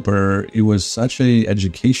developer, it was such a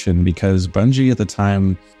education because Bungie at the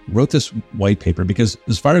time wrote this white paper because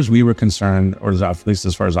as far as we were concerned, or at least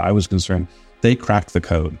as far as I was concerned, they cracked the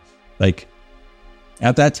code. Like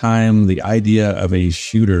at that time, the idea of a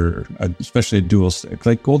shooter, especially a dual stick,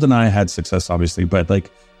 like GoldenEye had success, obviously, but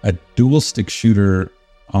like a dual stick shooter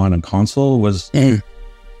on a console was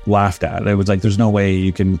laughed at. It was like, there's no way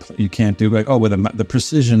you can't do like, with the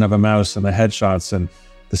precision of a mouse and the headshots and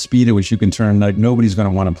the speed at which you can turn, like nobody's going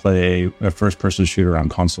to want to play a first-person shooter on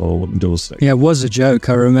console with dual stick. Yeah, it was a joke.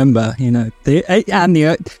 I remember,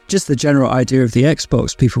 just the general idea of the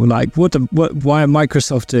Xbox. People were like, "Why are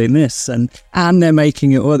Microsoft doing this?" And they're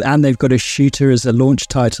making it, and they've got a shooter as a launch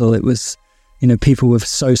title. It was, people were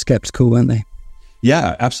so skeptical, weren't they?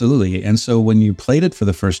 Yeah, absolutely. And so when you played it for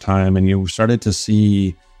the first time, and you started to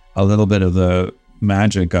see a little bit of the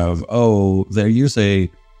magic of, they use a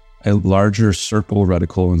larger circle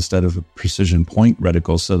reticle instead of a precision point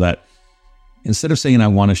reticle, so that instead of saying I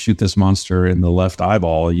want to shoot this monster in the left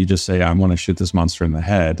eyeball, you just say I want to shoot this monster in the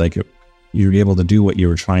head. Like you're able to do what you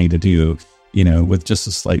were trying to do, with just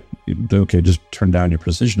a slight, just turn down your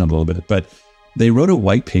precision a little bit. But they wrote a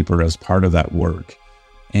white paper as part of that work.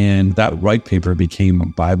 And that white paper became a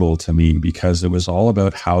Bible to me because it was all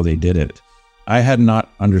about how they did it. I had not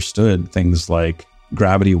understood things like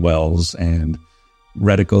gravity wells and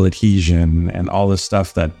reticle adhesion and all this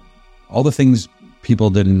stuff, all the things people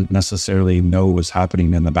didn't necessarily know was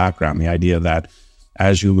happening in the background. The idea that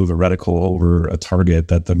as you move a reticle over a target,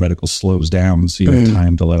 that the reticle slows down so you have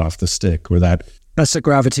time to let off the stick, or that's a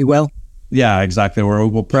gravity well. Yeah, exactly. Or it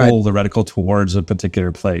will pull the reticle towards a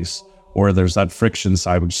particular place, or there's that friction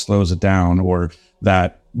side which slows it down, or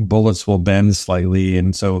that bullets will bend slightly,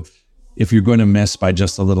 and so if you're going to miss by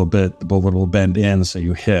just a little bit, the bullet will bend in, so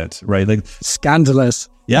you hit, right? Like scandalous.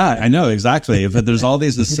 Yeah, I know, exactly. But there's all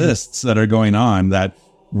these assists that are going on that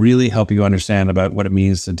really help you understand about what it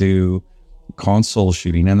means to do console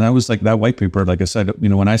shooting. And that was like that white paper, like I said,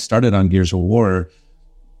 when I started on Gears of War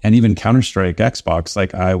and even Counter-Strike Xbox,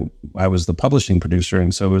 like I was the publishing producer.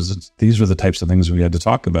 And so these were the types of things we had to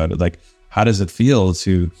talk about. Like, how does it feel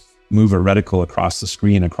to move a reticle across the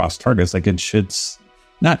screen, across targets? Like it should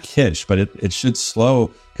not hitch, but it should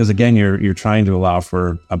slow, because again, you're trying to allow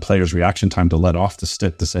for a player's reaction time to let off the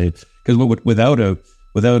stick, to say, because without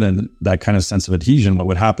that kind of sense of adhesion, what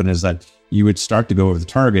would happen is that you would start to go over the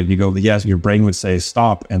target, you go, yes, your brain would say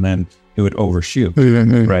stop, and then it would overshoot,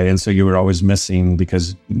 right? And so you were always missing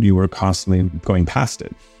because you were constantly going past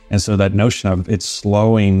it. And so that notion of it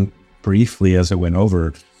slowing briefly as it went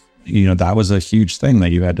over, that was a huge thing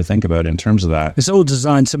that you had to think about in terms of that. It's all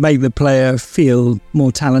designed to make the player feel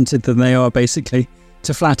more talented than they are, basically,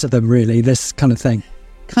 to flatter them, really, this kind of thing.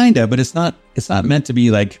 Kind of, but it's not meant to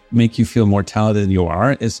be like make you feel more talented than you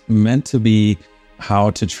are. It's meant to be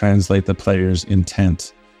how to translate the player's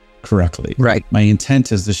intent correctly. Right. My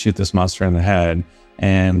intent is to shoot this monster in the head,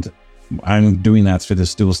 and I'm doing that through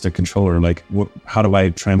this dual stick controller. Like, how do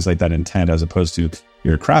I translate that intent, as opposed to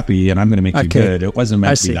you're crappy and I'm going to make you good? It wasn't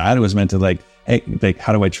meant to be that. It was meant to like, hey,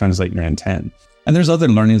 how do I translate your intent? And there's other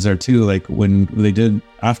learnings there too. Like when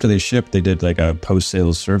after they shipped, they did like a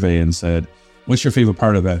post-sales survey and said, what's your favorite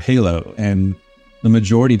part about Halo? And the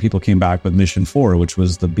majority of people came back with Mission 4, which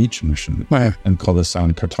was the beach mission, and called the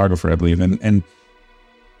Silent Cartographer, I believe. And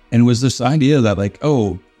it was this idea that like,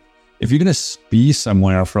 if you're going to be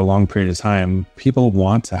somewhere for a long period of time, people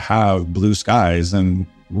want to have blue skies and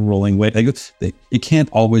rolling waves. Like, it can't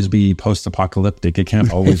always be post-apocalyptic. It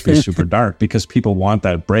can't always be super dark, because people want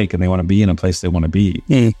that break and they want to be in a place they want to be.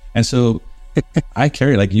 And so I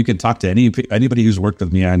carry, like, you can talk to anybody who's worked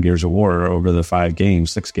with me on Gears of War over the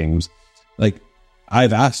 6 games. Like,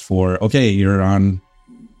 I've asked for, okay,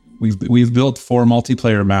 we've built 4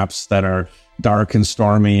 multiplayer maps that are dark and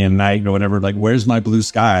stormy and night or whatever. Like, where's my blue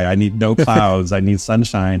sky? I need no clouds. I need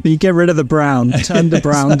sunshine. You get rid of the brown, turn the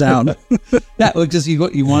brown down. Yeah, because you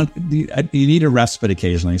need a respite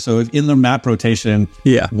occasionally. So if in the map rotation,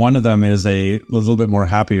 one of them is a little bit more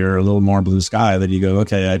happier, a little more blue sky, that you go,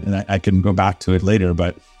 okay, I can go back to it later.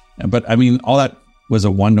 But I mean, all that was a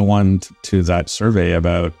 1-to-1 to that survey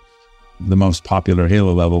about the most popular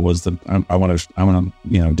Halo level was I want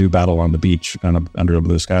to do battle on the beach under a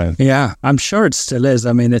blue sky. Yeah, I'm sure it still is.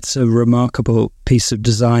 I mean, it's a remarkable piece of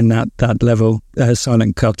design, that level,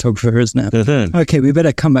 Silent Cartographer, isn't it? Okay, we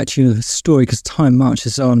better come back to your story because time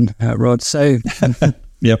marches on, Rod. So,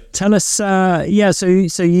 yep. Tell us. So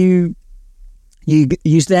you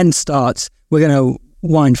then start. We're going to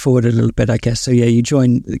wind forward a little bit, I guess. So yeah, you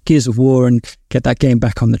join Gears of War and get that game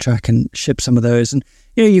back on the track and ship some of those. And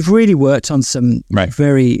you've really worked on some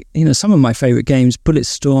very, some of my favorite games.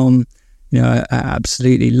 Bulletstorm, I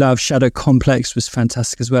absolutely love. Shadow Complex was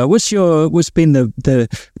fantastic as well. What's been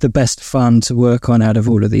the best fun to work on out of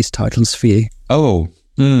all of these titles for you?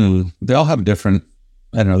 They all have different.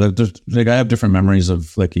 I don't know. I have different memories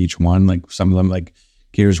of like each one. Like some of them, like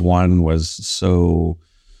Gears 1 was so.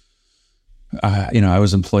 I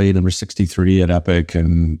was employee number 63 at Epic,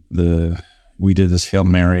 and we did this Hail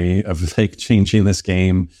Mary of like changing this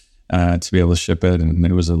game to be able to ship it, and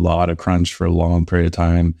it was a lot of crunch for a long period of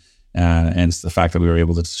time. And it's the fact that we were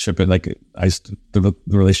able to ship it, like the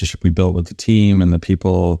relationship we built with the team and the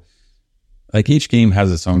people. Like each game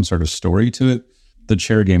has its own sort of story to it. The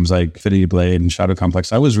chair games like Infinity Blade and Shadow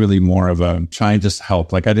Complex, I was really more of a trying to just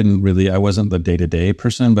help. Like I wasn't the day-to-day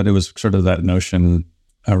person, but it was sort of that notion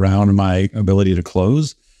around my ability to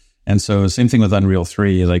close. And so same thing with Unreal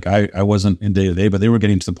 3. Like I wasn't in day-to-day, but they were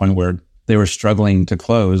getting to the point where they were struggling to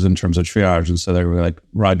close in terms of triage. And so they were like,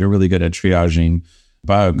 Rod, you're really good at triaging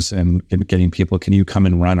bugs and getting people, can you come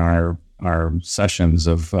and run our sessions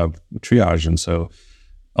of triage? And so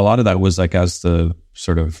a lot of that was like as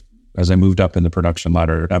I moved up in the production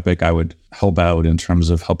ladder at Epic, I would help out in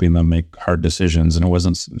terms of helping them make hard decisions. And it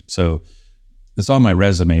wasn't so. It's on my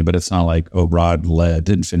resume, but it's not like, Rod led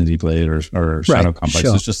Infinity Blade or Shadow Complex.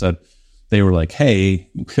 Sure. It's just that they were like, hey,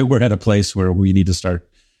 we're at a place where we need to start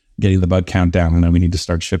getting the bug count down and then we need to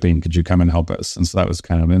start shipping. Could you come and help us? And so that was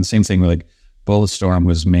kind of, and same thing with like Bulletstorm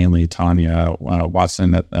was mainly Tanya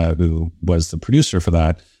Watson, who was the producer for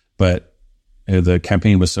that. But the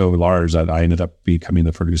campaign was so large that I ended up becoming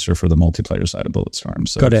the producer for the multiplayer side of Bulletstorm.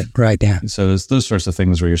 So, got it, right, yeah. So it's those sorts of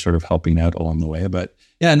things where you're sort of helping out along the way. But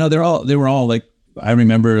yeah, no, they were all like, I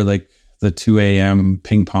remember like the 2 a.m.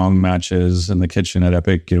 ping pong matches in the kitchen at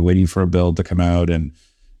Epic, waiting for a build to come out. And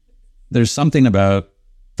there's something about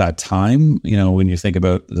that time, when you think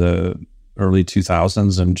about the early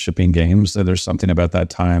 2000s and shipping games, that there's something about that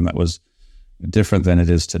time that was different than it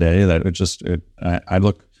is today. That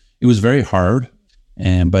it was very hard,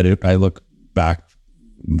 but I look back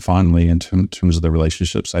fondly in terms of the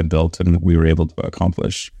relationships I built and we were able to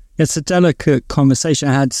accomplish. It's a delicate conversation.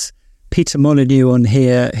 I had Peter Molyneux on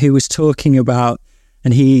here who was talking about,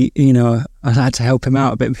 and he, I had to help him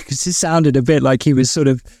out a bit because it sounded a bit like he was sort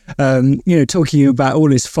of, talking about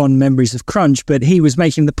all his fond memories of crunch, but he was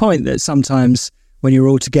making the point that sometimes when you're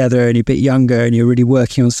all together and you're a bit younger and you're really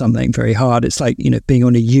working on something very hard, it's like, being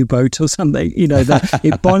on a U-boat or something,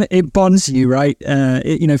 that it bonds you, right?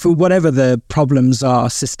 For whatever the problems are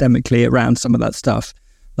systemically around some of that stuff.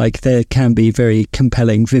 Like there can be very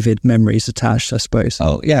compelling, vivid memories attached, I suppose.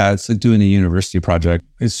 Oh yeah, it's like doing a university project.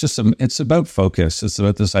 It's just it's about focus. It's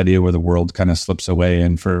about this idea where the world kind of slips away,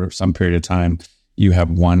 and for some period of time, you have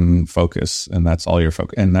one focus, and that's all your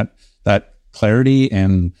focus. And that clarity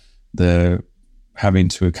and the having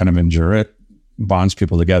to kind of endure it bonds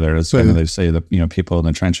people together. It's kind of, they say that people in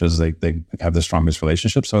the trenches they have the strongest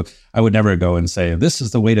relationships. So I would never go and say this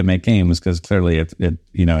is the way to make games, because clearly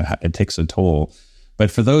it takes a toll. But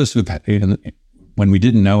for those who, when we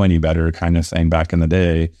didn't know any better kind of thing back in the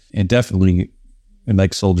day, it definitely,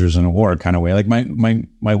 like soldiers in a war kind of way. Like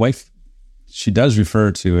my wife, she does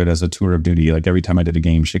refer to it as a tour of duty. Like every time I did a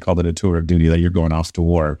game, she called it a tour of duty, that you're going off to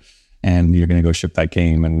war and you're going to go ship that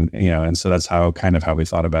game. And so that's how we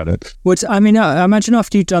thought about it. I imagine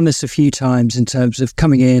after you've done this a few times in terms of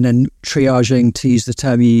coming in and triaging, to use the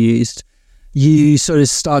term you used, you sort of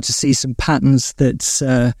start to see some patterns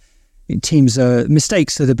that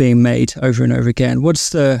mistakes that are being made over and over again. What's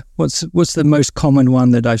the most common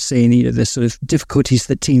one that I've seen? The sort of difficulties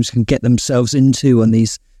that teams can get themselves into on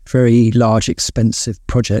these very large, expensive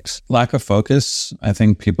projects. Lack of focus. I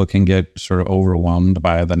think people can get sort of overwhelmed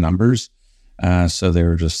by the numbers. So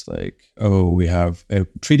they're just like, we have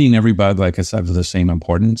treating every bug like it's of the same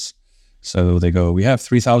importance. So they go, we have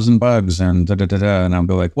 3,000 bugs and da-da-da-da. And I'll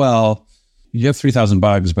go like, well, you have 3,000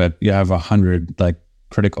 bugs, but you have 100 like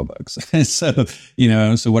critical bugs. So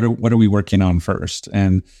what are we working on first?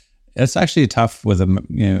 And it's actually tough with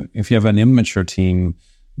if you have an immature team,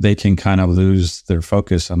 they can kind of lose their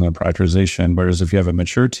focus on the prioritization. Whereas if you have a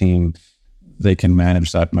mature team, they can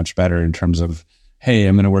manage that much better in terms of, hey,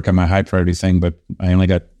 I'm going to work on my high priority thing, but I only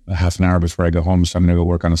got a half an hour before I go home, so I'm going to go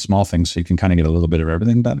work on a small thing, so you can kind of get a little bit of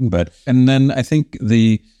everything done. And then I think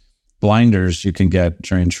the blinders you can get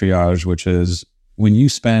during triage, which is when you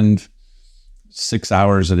spend 6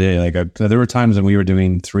 hours a day. There were times when we were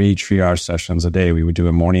doing 3 triage sessions a day. We would do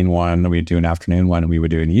a morning one, we'd do an afternoon one, and we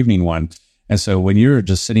would do an evening one. And so when you're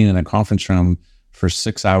just sitting in a conference room for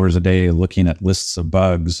 6 hours a day looking at lists of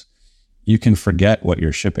bugs, you can forget what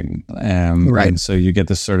you're shipping. Right. And so you get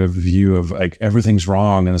this sort of view of like everything's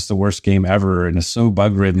wrong and it's the worst game ever and it's so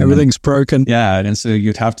bug ridden. Everything's broken. Yeah. And so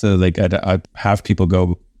you'd have to I'd have people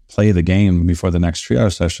go play the game before the next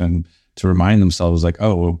triage session to remind themselves like,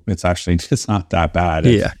 oh, it's not that bad.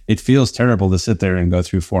 It feels terrible to sit there and go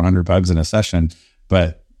through 400 bugs in a session,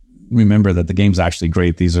 but remember that the game's actually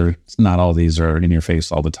great. Not all these are in your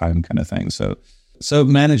face all the time kind of thing. So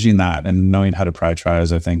managing that and knowing how to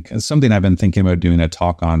prioritize, I think, is something I've been thinking about doing a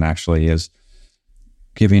talk on, actually, is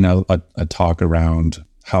giving a talk around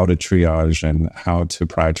how to triage and how to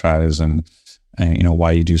prioritize and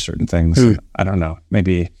why you do certain things. I don't know.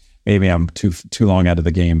 Maybe I'm too long out of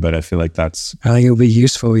the game, but I feel like I think it'll be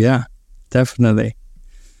useful. Yeah, definitely.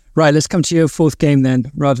 Right, let's come to your 4th game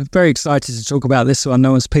then. Rod, very excited to talk about this one.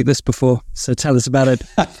 No one's picked this before, so tell us about it.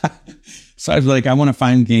 So I was like, I want to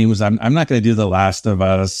find games. I'm not going to do The Last of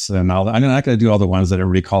Us and all. I'm not going to do all the ones that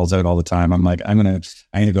everybody calls out all the time. I'm like, I'm going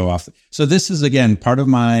to go off. So this is, again, part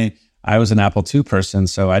of I was an Apple II person,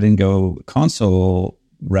 so I didn't go console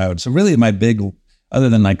route. So really other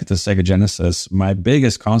than like the Sega Genesis, my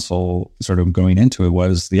biggest console sort of going into it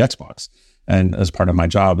was the Xbox, and as part of my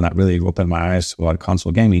job, and that really opened my eyes to a lot of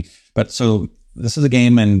console gaming. But so this is a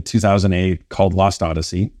game in 2008 called Lost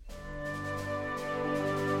Odyssey.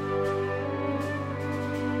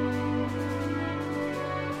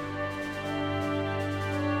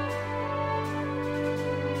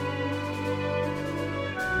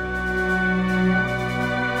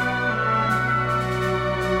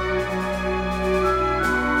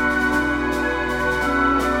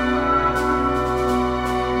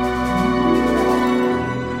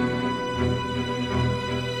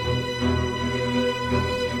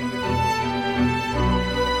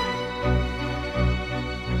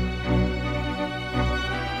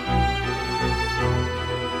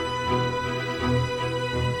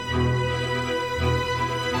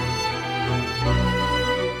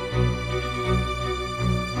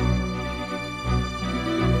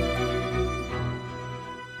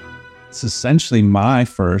 It's essentially my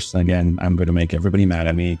first, again, I'm going to make everybody mad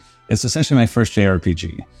at me. It's essentially my first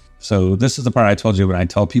JRPG. So this is the part I told you when I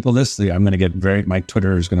tell people this, I'm going to get my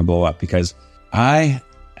Twitter is going to blow up, because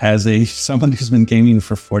someone who's been gaming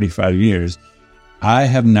for 45 years, I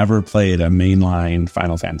have never played a mainline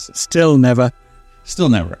Final Fantasy. Still never.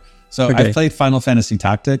 So okay. I've played Final Fantasy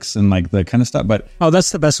Tactics and like the kind of stuff, but... Oh,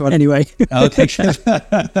 that's the best one anyway. Okay.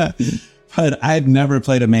 But I've never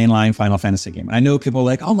played a mainline Final Fantasy game. I know people are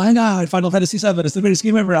like, oh my God, Final Fantasy VII is the greatest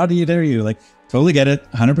game ever. How do you dare you? Like, totally get it,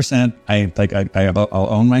 100%. I'll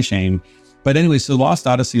own my shame. But anyway, so Lost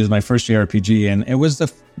Odyssey was my first JRPG, and it was the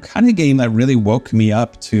kind of game that really woke me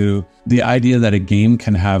up to the idea that a game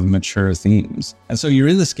can have mature themes. And so you're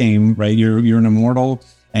in this game, right? You're an immortal,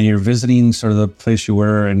 and you're visiting sort of the place you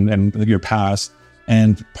were and your past.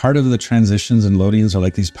 And part of the transitions and loadings are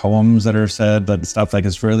like these poems that are said, that stuff like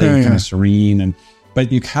it's really kind of serene.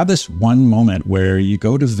 But you have this one moment where you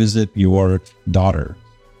go to visit your daughter,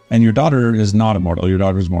 and your daughter is not immortal. Your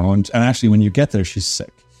daughter is mortal. And actually, when you get there, she's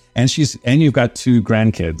sick. And you've got 2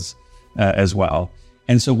 grandkids as well.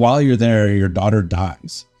 And so while you're there, your daughter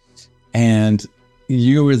dies. And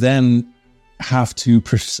you then have to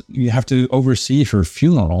oversee her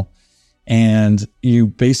funeral. And you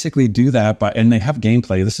basically do that and they have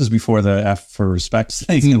gameplay. This is before the F for respect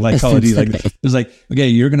thing, like Call of Duty. Like, it's like, okay,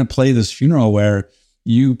 you're going to play this funeral where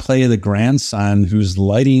you play the grandson who's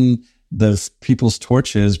lighting the people's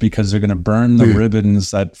torches because they're going to burn the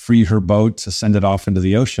ribbons that free her boat to send it off into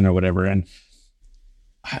the ocean or whatever. And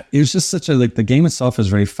it was just the game itself is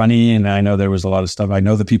very funny. And I know there was a lot of stuff. I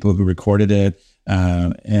know the people who recorded it,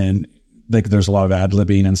 and like there's a lot of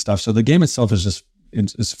ad-libbing and stuff. So the game itself is just,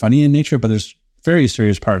 it's funny in nature, but there's very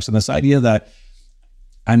serious parts. And this idea that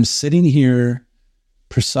I'm sitting here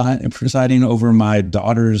presiding over my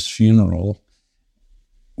daughter's funeral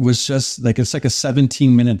was just like, it's like a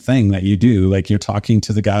 17-minute thing that you do. Like you're talking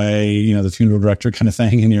to the guy, the funeral director kind of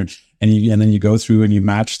thing. And then you go through and you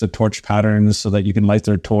match the torch patterns so that you can light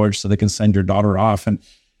their torch so they can send your daughter off. And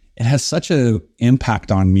it has such an impact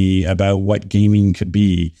on me about what gaming could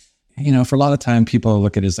be. For a lot of time, people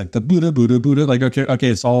look at it as like the Buddha, like, okay,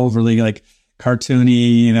 it's all really like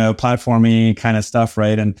cartoony, platformy kind of stuff,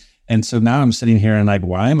 right? And And so now I'm sitting here and like,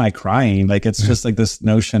 why am I crying? Like, it's just like this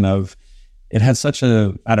notion of, it had such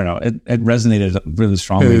a, I don't know, it resonated really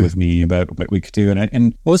strongly with me about what we could do.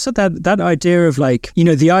 And also that idea of like,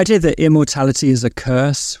 the idea that immortality is a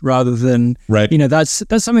curse rather than, right. That's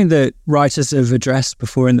something that writers have addressed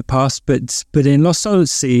before in the past, but in Lost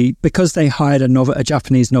Odyssey, because they hired a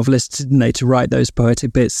Japanese novelist, didn't they, to write those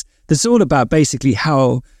poetic bits, it's all about basically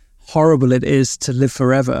how horrible it is to live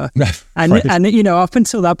forever. And right. and up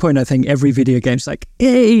until that point, I think every video game's like,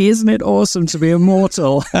 hey, isn't it awesome to be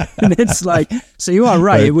immortal? And it's like, so you are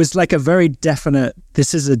right. It was like a very definite,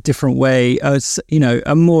 this is a different way,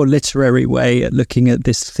 a more literary way at looking at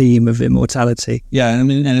this theme of immortality. Yeah, I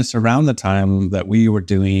mean, and it's around the time that we were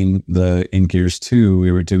doing in Gears 2,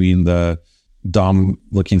 we were doing the Dom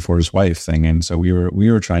looking for his wife thing. And so we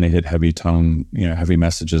were trying to hit heavy tone, heavy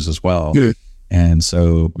messages as well. Yeah. And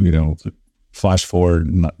so, flash forward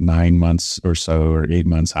 9 months or so, or 8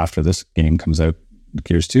 months after this game comes out,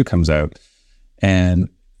 Gears 2 comes out. And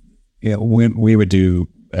we would do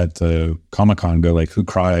at the Comic-Con, go like, who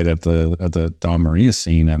cried at the Dom Maria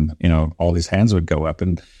scene? And, all these hands would go up.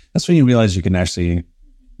 And that's when you realize you can actually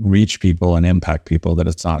reach people and impact people, that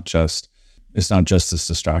it's not just this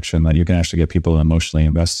distraction, that you can actually get people emotionally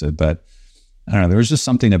invested. But I don't know, there was just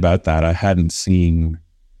something about that I hadn't seen.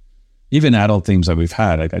 Even adult themes that we've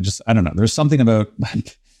had, like I don't know. There's something about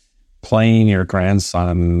like playing your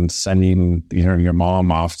grandson, sending your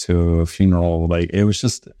mom off to a funeral. Like, it was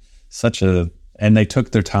just and they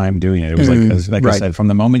took their time doing it. It was like right. I said, from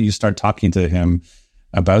the moment you start talking to him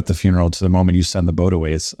about the funeral to the moment you send the boat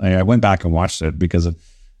away. I went back and watched it because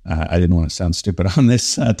I didn't want to sound stupid on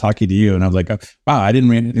this talking to you, and I was like, oh, wow, I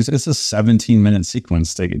didn't. It's a 17-minute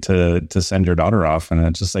sequence to send your daughter off, and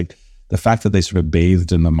it's just like, the fact that they sort of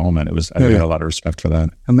bathed in the moment, I got a lot of respect for that.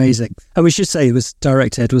 Amazing. And we should say it was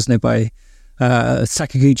directed, wasn't it, by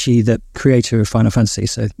Sakaguchi, the creator of Final Fantasy.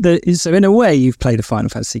 So in a way, you've played a Final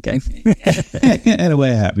Fantasy game. In a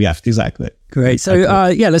way, I have. Yeah, exactly. Great. So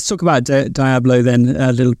let's talk about Diablo then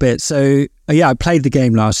a little bit. So I played the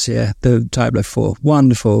game last year, the Diablo 4.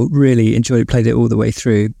 Wonderful. Really enjoyed it. Played it all the way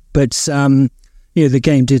through. But the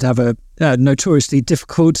game did have a notoriously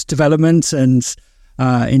difficult development, and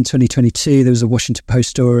in 2022, there was a Washington Post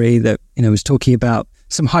story that, was talking about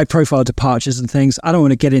some high-profile departures and things. I don't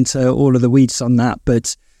want to get into all of the weeds on that,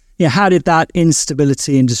 but how did that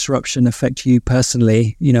instability and disruption affect you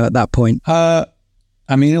personally, at that point? I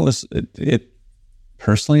mean, it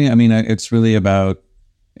personally, I mean, it's really about,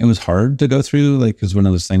 it was hard to go through, like, because one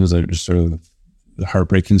of those things that are just sort of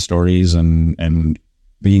heartbreaking stories and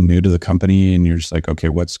being new to the company, and you're just like, okay,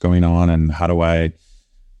 what's going on, and how do I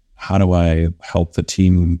help the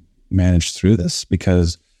team manage through this?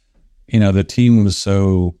 Because, the team was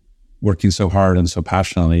working so hard and so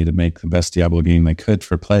passionately to make the best Diablo game they could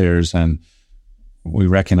for players. And we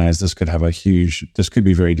recognized this could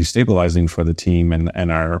be very destabilizing for the team and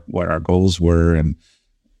what our goals were.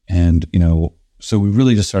 And so we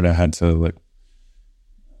really just sort of had to like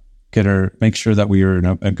make sure that we were in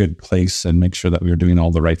a good place, and make sure that we were doing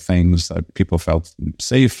all the right things, that people felt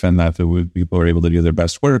safe, and that people were able to do their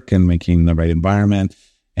best work and making the right environment,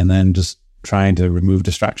 and then just trying to remove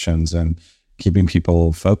distractions and keeping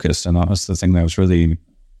people focused. And that was the thing that was really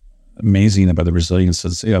amazing about the resilience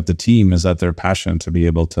of the team, is that they're passionate to be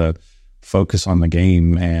able to focus on the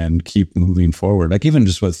game and keep moving forward. Like, even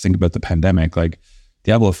just think about the pandemic, like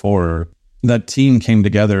Diablo 4, that team came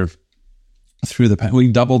together we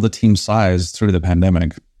doubled the team size through the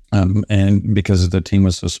pandemic, and because the team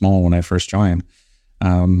was so small when I first joined.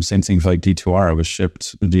 Same thing for like D2R was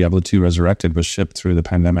shipped. Diablo 2 Resurrected was shipped through the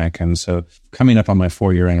pandemic, and so coming up on my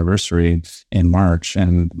 4-year anniversary in March,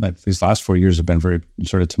 and like these last 4 years have been very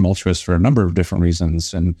sort of tumultuous for a number of different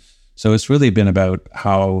reasons, and so it's really been about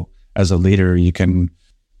how, as a leader, you can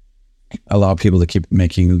allow people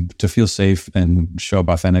to feel safe and show up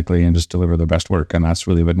authentically and just deliver their best work. And that's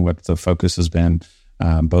really been what the focus has been,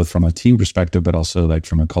 both from a team perspective, but also like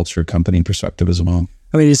from a culture company perspective as well.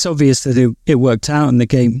 I mean, it's obvious that it worked out, and the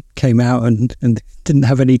game came out and didn't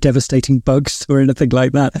have any devastating bugs or anything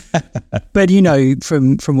like that. But,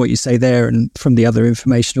 from what you say there and from the other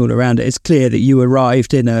information all around it, it's clear that you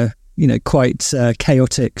arrived in a, quite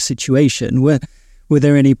chaotic situation. Were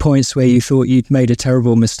there any points where you thought you'd made a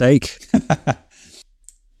terrible mistake?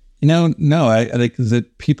 No. I think the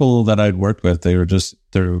people that I'd worked with,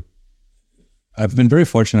 I've been very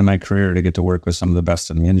fortunate in my career to get to work with some of the best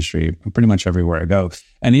in the industry, pretty much everywhere I go.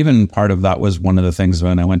 And even part of that was one of the things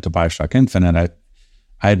when I went to Bioshock Infinite,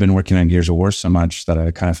 I had been working on Gears of War so much that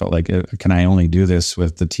I kind of felt like, can I only do this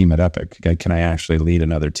with the team at Epic? Can I actually lead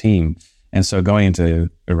another team? And so going into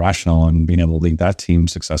Irrational and being able to lead that team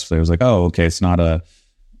successfully, I was like, oh, okay,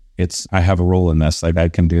 I have a role in this. Like I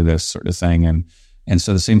can do this sort of thing. And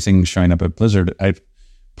so the same thing showing up at Blizzard.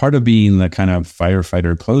 Part of being the kind of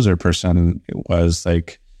firefighter closer person was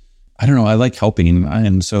like, I don't know, I like helping.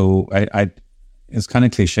 And so it's kind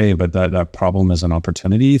of cliche, but that problem is an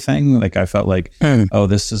opportunity thing. Like I felt like, I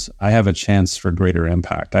have a chance for greater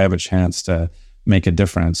impact. I have a chance to make a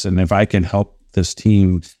difference. And if I can help this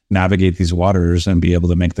team navigate these waters and be able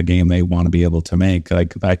to make the game they want to be able to make,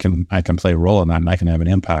 like I can play a role in that and I can have an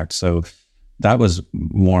impact. So that was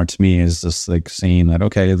more to me is just like seeing that,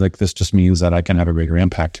 okay, like this just means that I can have a bigger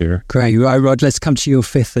impact here. Great. Right, Rod, let's come to your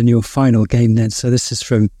fifth and your final game then. So this is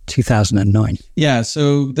from 2009. Yeah.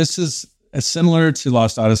 So this is similar to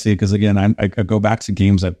Lost Odyssey because again, I go back to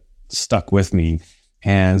games that stuck with me.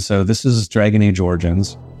 And so this is Dragon Age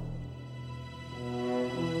Origins.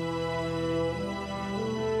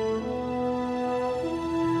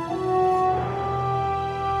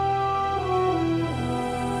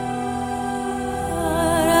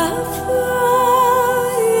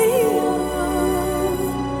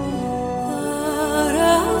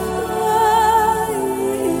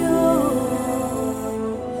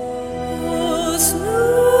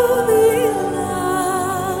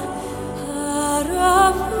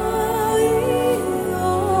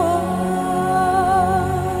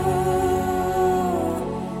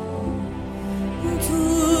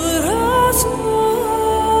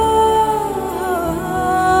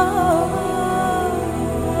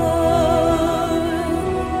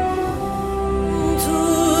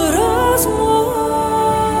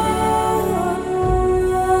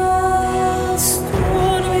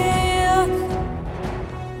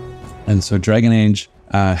 And so Dragon Age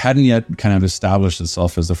hadn't yet kind of established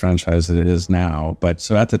itself as the franchise that it is now. But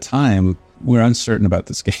so at the time, we were uncertain about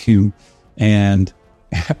this game. And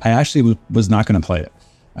I actually was not going to play it.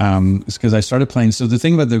 It's because I started playing. So the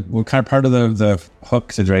thing about kind of part of the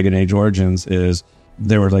hook to Dragon Age Origins is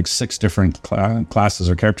there were like 6 different classes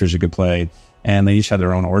or characters you could play. And they each had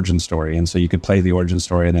their own origin story. And so you could play the origin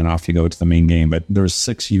story and then off you go to the main game. But there were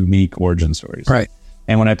 6 unique origin stories. Right.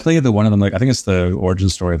 And when I played the one of them, like I think it's the origin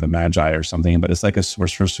story of the Magi or something, but it's like a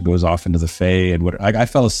sorcerer goes off into the Fae, and I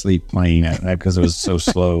fell asleep playing it because it was so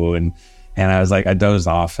slow, and I was like, I dozed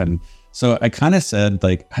off, and so I kind of said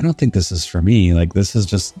like, I don't think this is for me. Like this is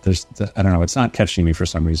just I don't know, it's not catching me for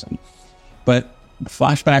some reason. But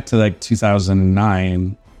flashback to like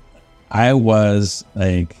 2009, I was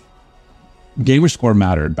like, gamer score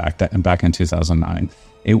mattered back in 2009.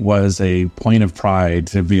 It was a point of pride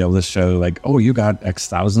to be able to show like, oh, you got X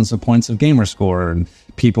thousands of points of gamer score. And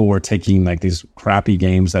people were taking like these crappy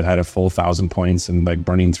games that had a full 1,000 points and like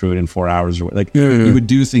burning through it in 4 hours. Or like you would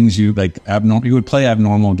do things you would play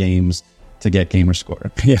abnormal games to get gamer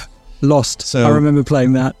score. Yeah. Lost. So I remember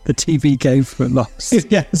playing that, the TV game for Lost.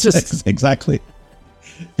 Yeah, it's just exactly.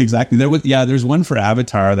 There's one for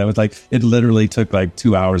Avatar that was like, it literally took like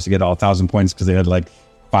 2 hours to get all 1,000 points because they had like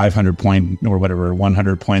 500 point or whatever,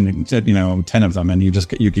 100 point, 10 of them. And you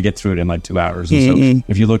could get through it in like 2 hours. And so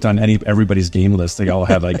if you looked on everybody's game list, they all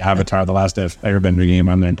had like Avatar, the last Airbender game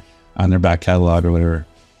on their back catalog or whatever.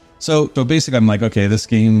 So basically I'm like, okay, this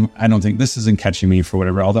game, I don't think this isn't catching me for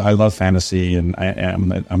whatever, although I love fantasy and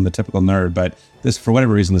I'm the typical nerd, but this, for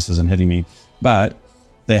whatever reason, this isn't hitting me. But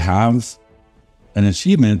they have an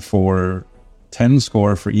achievement for 10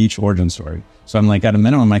 score for each origin story. So I'm like, at a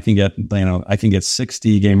minimum, I can get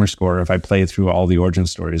 60 gamer score if I play through all the origin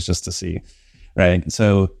stories just to see, right?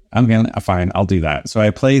 So I'm going, fine, I'll do that. So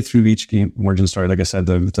I play through each game origin story. Like I said,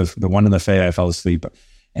 the one in the Fae, I fell asleep.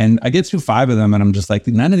 And I get through 5 of them and I'm just like,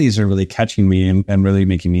 none of these are really catching me and really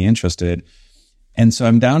making me interested. And so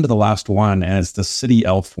I'm down to the last one, and it's the City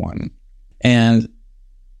Elf one. And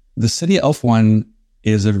the City Elf one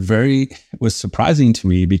was surprising to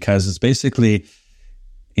me because it's basically,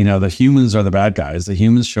 the humans are the bad guys. The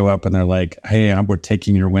humans show up and they're like, hey, we're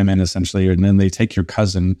taking your women essentially. And then they take your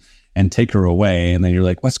cousin and take her away. And then you're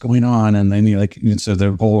like, what's going on? And then so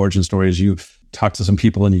the whole origin story is you talk to some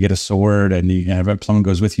people and you get a sword and you have someone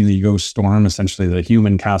goes with you and you go storm essentially the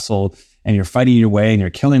human castle and you're fighting your way and you're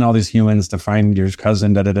killing all these humans to find your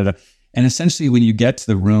cousin, da, da, da, da. And essentially when you get to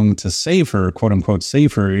the room to save her, quote unquote,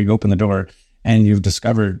 save her, you open the door and you've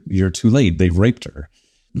discovered you're too late. They've raped her.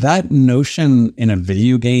 That notion in a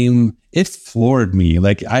video game, it floored me.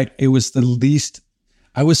 Like it was the least,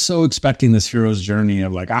 I was so expecting this hero's journey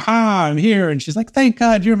of like, aha, I'm here. And she's like, thank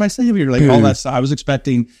God you're my savior. Like all that stuff. I was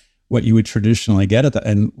expecting what you would traditionally get at that.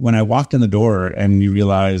 And when I walked in the door and you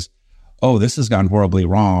realize, oh, this has gone horribly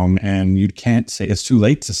wrong. And you can't say, it's too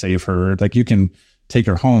late to save her. Like you can take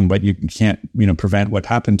her home, but you can't, prevent what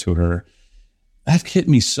happened to her. that hit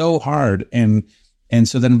me so hard. And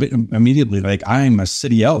so then immediately, like, I'm a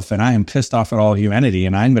city elf and I am pissed off at all humanity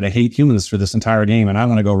and I'm going to hate humans for this entire game and I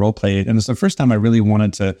want to go role play it. And it's the first time I really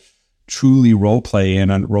wanted to truly role play in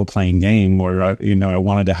a role playing game where, I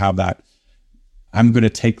wanted to have that, I'm going to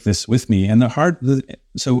take this with me. And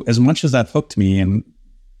so as much as that hooked me, and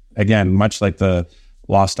again, much like the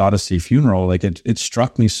Lost Odyssey funeral, like it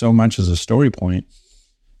struck me so much as a story point.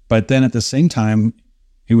 But then at the same time,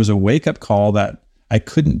 it was a wake up call that I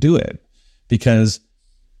couldn't do it. Because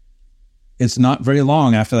it's not very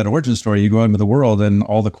long after that origin story, you go into the world and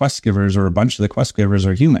all the quest givers or a bunch of the quest givers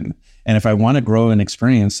are human. And if I want to grow in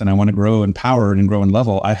experience and I want to grow in power and grow in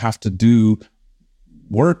level, I have to do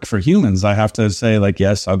work for humans. I have to say like,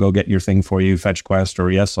 yes, I'll go get your thing for you, fetch quest,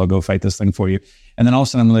 or yes, I'll go fight this thing for you. And then all of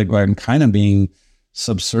a sudden I'm kind of being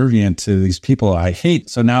subservient to these people I hate.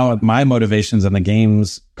 So now my motivations in the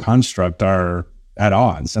game's construct are at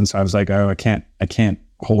odds. And so I was like, oh, I can't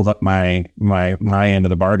hold up my end of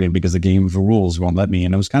the bargain because the game's rules won't let me.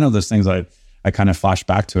 And it was kind of those things I kind of flash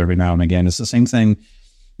back to every now and again. It's the same thing,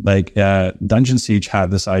 like Dungeon Siege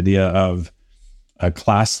had this idea of a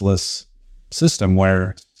classless system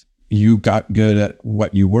where you got good at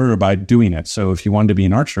what you were by doing it. So if you wanted to be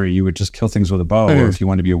an archer, you would just kill things with a bow, or if you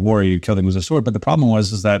wanted to be a warrior, you'd kill things with a sword. But the problem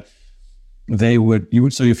is that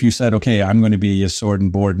so if you said, okay, I'm going to be a sword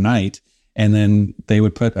and board knight, and then they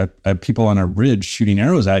would put people on a ridge shooting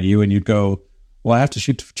arrows at you, and you'd go, well, I have to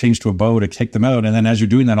change to a bow to take them out. And then as you're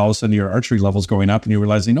doing that, all of a sudden your archery level's going up and you're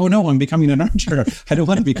realizing, oh no, I'm becoming an archer. I don't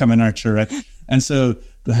want to become an archer. And so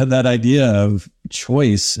that idea of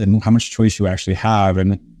choice and how much choice you actually have.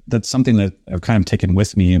 And that's something that I've kind of taken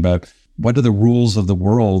with me about what do the rules of the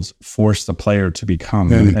world force the player to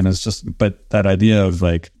become? And it's just, but that idea of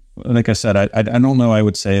like I said, I don't know. I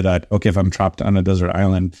would say that, okay, if I'm trapped on a desert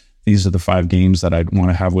island, these are the 5 games that I'd want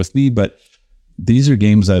to have with me. But these are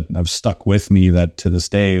games that have stuck with me that to this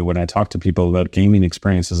day, when I talk to people about gaming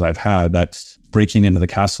experiences I've had, that breaking into the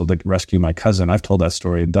castle to rescue my cousin, I've told that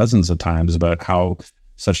story dozens of times about how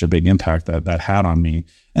such a big impact that had on me.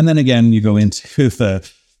 And then again, you go into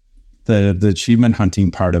the achievement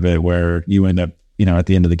hunting part of it, where you end up, at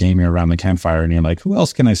the end of the game, you're around the campfire and you're like, who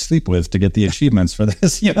else can I sleep with to get the achievements for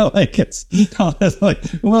this? It's like,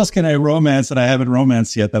 who else can I romance that I haven't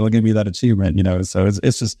romanced yet that'll give me that achievement? So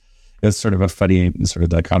it's sort of a funny sort of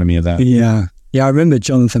dichotomy of that. Yeah. I remember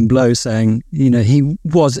Jonathan Blow saying, he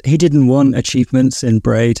didn't want achievements in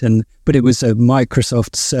Braid, but it was a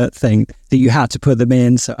Microsoft cert thing that you had to put them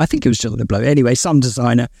in. So I think it was Jonathan Blow. Anyway, some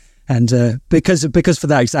designer. And because for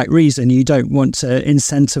that exact reason, you don't want to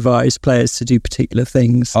incentivize players to do particular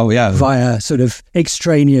things via sort of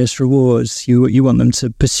extraneous rewards. You want them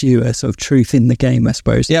to pursue a sort of truth in the game, I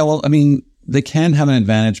suppose. Yeah, well, I mean, they can have an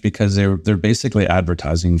advantage because they're basically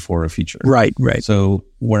advertising for a feature. Right. So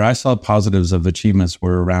where I saw positives of achievements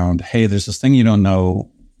were around, hey, there's this thing you don't know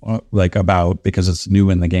about because it's new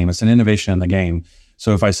in the game. It's an innovation in the game.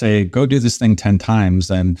 So if I say, go do this thing 10 times,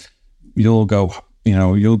 then you'll go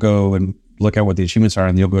and look at what the achievements are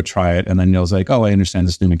and you'll go try it. And then you'll say, like, oh, I understand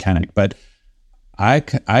this new mechanic. But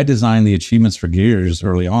I designed the achievements for Gears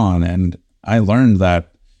early on, and I learned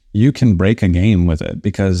that you can break a game with it,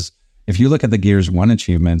 because if you look at the Gears 1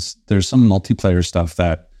 achievements, there's some multiplayer stuff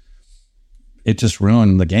that it just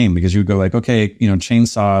ruined the game, because you go like, okay,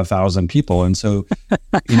 chainsaw 1,000 people. And so,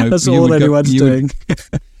 that's all anyone's doing.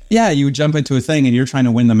 Yeah, you would jump into a thing and you're trying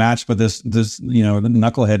to win the match, but this the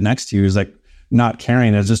knucklehead next to you is like not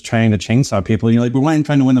caring, is just trying to chainsaw people. And you're like, but why are you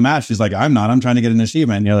trying to win the match? He's like, I'm trying to get an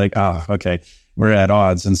achievement. And you're like, oh, okay, we're at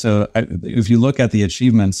odds. And so if you look at the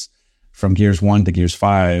achievements from Gears 1 to Gears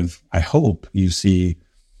 5, I hope you see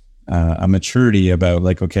a maturity about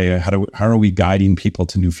like, okay, how are we guiding people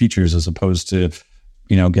to new features as opposed to,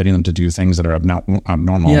 getting them to do things that are not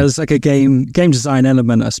normal. Yeah, there's like a game design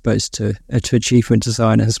element, I suppose, to achievement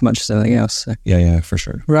design as much as anything else. So. Yeah, for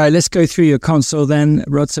sure. Right, let's go through your console then,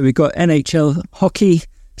 Rod. So we've got NHL Hockey,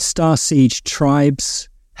 Star Siege Tribes,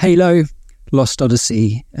 Halo, Lost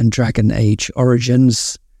Odyssey, and Dragon Age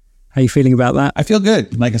Origins. How are you feeling about that? I feel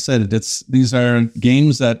good. Like I said, these are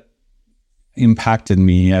games that impacted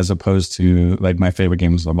me as opposed to like my favorite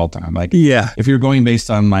games of all time. Like, if you're going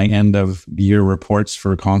based on my end of year reports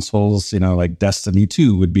for consoles, like Destiny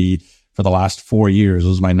 2 would be for the last 4 years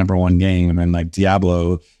was my number one game, and then like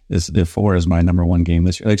Diablo is my number one game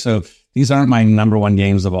this year. Like, so these aren't my number one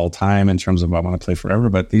games of all time in terms of I want to play forever,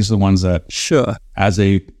 but these are the ones that as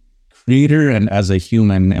a creator and as a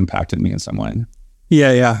human impacted me in some way.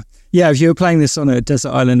 Yeah, if you were playing this on a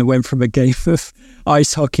desert island and went from a game of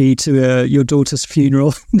ice hockey to your daughter's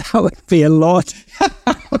funeral, that would be a lot.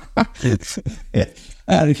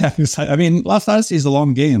 I mean, Lost Odyssey is a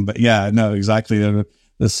long game, but yeah, no, exactly.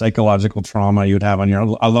 The psychological trauma you'd have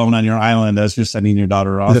alone on your island as you're sending your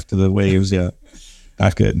daughter off to the waves. Yeah,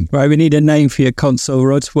 not good. Right, we need a name for your console,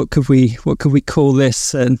 Rod. What could we call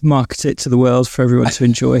this and market it to the world for everyone to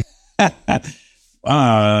enjoy? Right?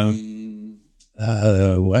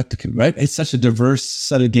 It's such a diverse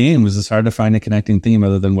set of games. It's hard to find a connecting theme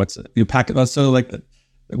other than what's you pack it. So like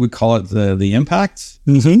we call it the impact,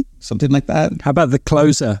 something like that. How about the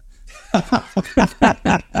closer?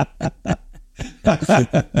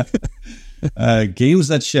 Games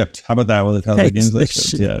that shipped. How about that? Well, games that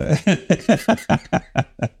shipped. Yeah.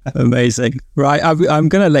 Amazing. Right, I'm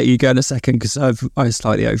going to let you go in a second because I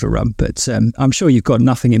slightly overrun, but I'm sure you've got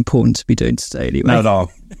nothing important to be doing today anyway. Not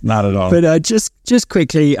at all. But just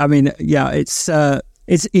quickly, I mean, yeah, it's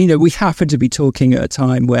we happen to be talking at a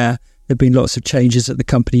time where there've been lots of changes at the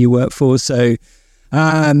company you work for. So,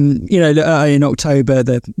 in October,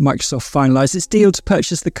 Microsoft finalized its deal to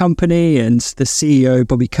purchase the company, and the CEO,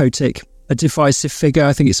 Bobby Kotick, a divisive figure,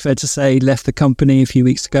 I think it's fair to say, left the company a few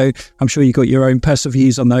weeks ago. I'm sure you got your own personal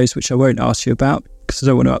views on those, which I won't ask you about because I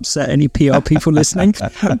don't want to upset any PR people listening.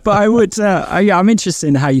 But I would, I'm interested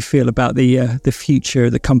in how you feel about the future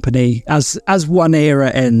of the company as one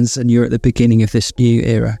era ends and you're at the beginning of this new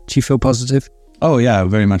era. Do you feel positive? Oh yeah,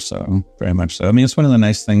 very much so. Very much so. I mean, it's one of the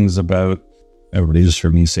nice things about, everybody just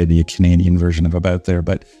heard me say the Canadian version of about there,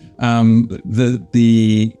 but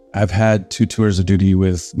I've had 2 tours of duty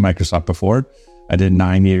with Microsoft before. I did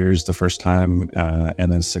 9 years the first time,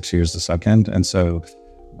 and then 6 years the second. And so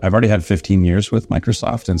I've already had 15 years with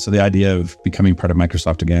Microsoft. And so the idea of becoming part of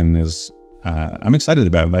Microsoft again is, I'm excited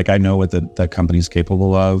about. Like, I know what that company's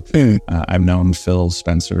capable of. I've known Phil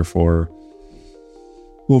Spencer for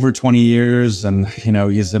over 20 years, and,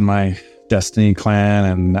 he's in my Destiny clan,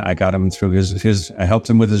 and I got him through I helped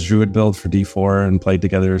him with his Druid build for D4 and played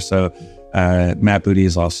together. So Matt Booty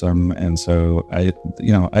is awesome. And so I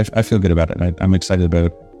feel good about it. I'm excited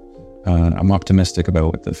about, I'm optimistic about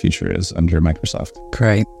what the future is under Microsoft.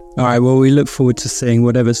 Great. All right. Well, we look forward to seeing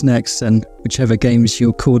whatever's next and whichever games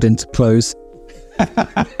you're called in to close.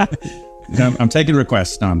 I'm taking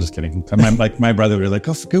requests. No, I'm just kidding. My brother was like,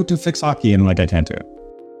 go to fix hockey. And I'm like, I can't do it.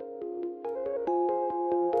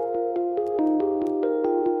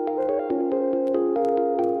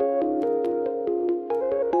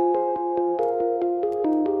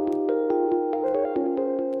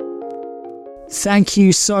 Thank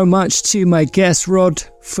you so much to my guest, Rod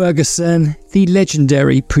Fergusson, the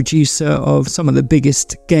legendary producer of some of the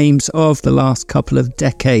biggest games of the last couple of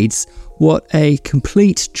decades. What a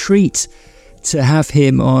complete treat to have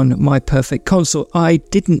him on My Perfect Console. I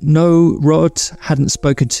didn't know Rod, hadn't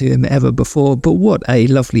spoken to him ever before, but what a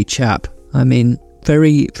lovely chap. I mean,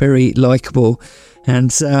 very, very likable.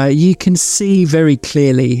 And you can see very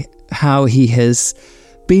clearly how he has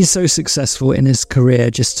been so successful in his career,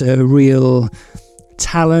 just a real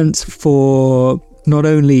talent for not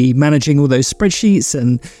only managing all those spreadsheets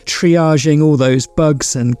and triaging all those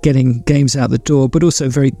bugs and getting games out the door, but also a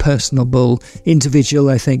very personable individual,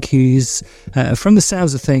 I think, who's, from the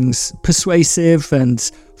sounds of things, persuasive and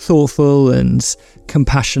thoughtful and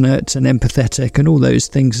compassionate and empathetic and all those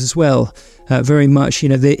things as well. Very much,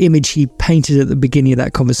 the image he painted at the beginning of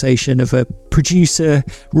that conversation of a producer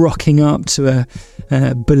rocking up to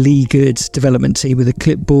a beleaguered development team with a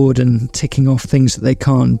clipboard and ticking off things that they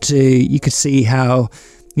can't do. You could see how,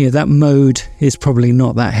 that mode is probably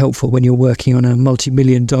not that helpful when you're working on a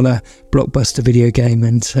multi-million-dollar blockbuster video game.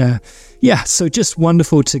 And so just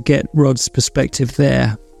wonderful to get Rod's perspective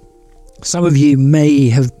there. Some of you may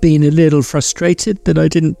have been a little frustrated that I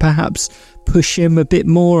didn't perhaps push him a bit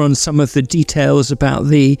more on some of the details about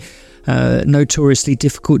the notoriously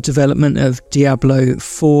difficult development of Diablo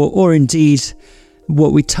 4, or indeed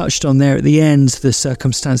what we touched on there at the end, the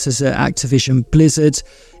circumstances at Activision Blizzard.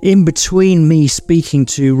 In between me speaking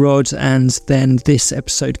to Rod and then this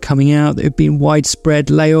episode coming out, there have been widespread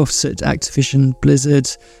layoffs at Activision Blizzard,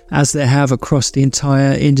 as there have across the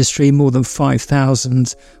entire industry. More than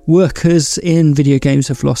 5,000 workers in video games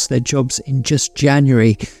have lost their jobs in just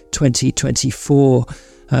January 2024.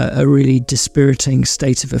 A really dispiriting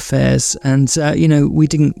state of affairs, and we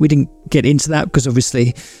didn't get into that because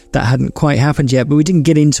obviously that hadn't quite happened yet. But we didn't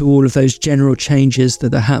get into all of those general changes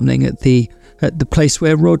that are happening at the place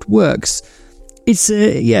where Rod works. It's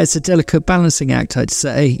a delicate balancing act, I'd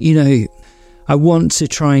say. I want to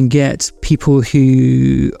try and get people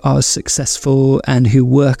who are successful and who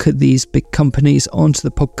work at these big companies onto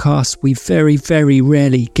the podcast. We very, very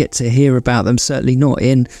rarely get to hear about them, certainly not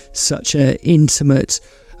in such an intimate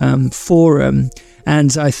forum.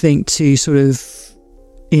 And I think to sort of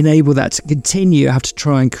enable that to continue, I have to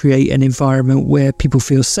try and create an environment where people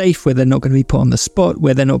feel safe, where they're not going to be put on the spot,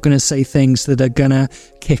 where they're not going to say things that are going to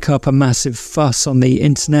kick up a massive fuss on the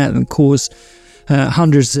internet and cause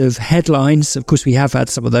hundreds of headlines. Of course, we have had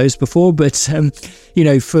some of those before, but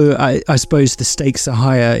I suppose the stakes are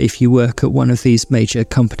higher if you work at one of these major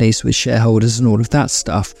companies with shareholders and all of that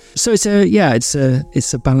stuff. So it's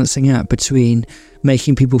a balancing act between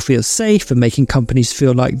making people feel safe and making companies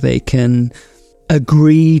feel like they can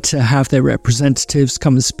agree to have their representatives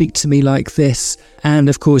come and speak to me like this, and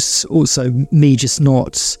of course also me just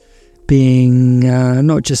not being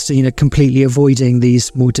completely avoiding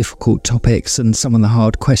these more difficult topics and some of the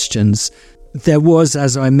hard questions. There was,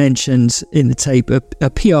 as I mentioned in the tape, a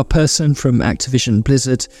PR person from Activision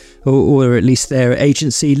Blizzard, or at least their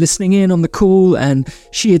agency, listening in on the call, and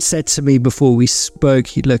she had said to me before we spoke,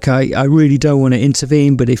 look, I really don't want to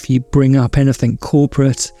intervene, but if you bring up anything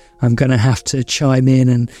corporate, I'm going to have to chime in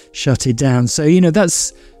and shut it down. So,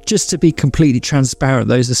 that's just to be completely transparent.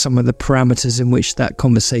 Those are some of the parameters in which that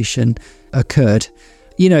conversation occurred.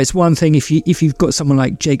 It's one thing if you've got someone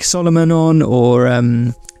like Jake Solomon on, or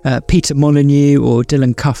Peter Molyneux or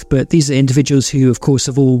Dylan Cuthbert. These are individuals who, of course,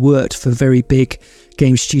 have all worked for very big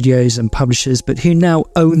game studios and publishers, but who now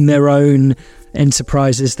own their own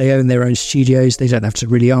enterprises. They own their own studios. They don't have to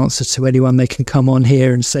really answer to anyone. They can come on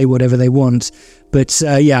here and say whatever they want. But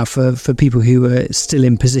for people who are still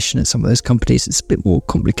in position at some of those companies, it's a bit more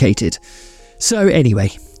complicated. So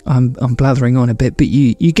anyway, I'm blathering on a bit, but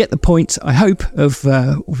you get the point, I hope, of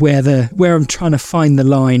where I'm trying to find the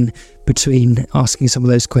line between asking some of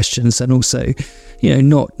those questions and also,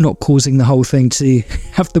 not causing the whole thing to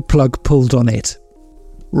have the plug pulled on it.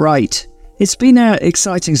 Right. It's been an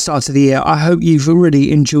exciting start to the year. I hope you've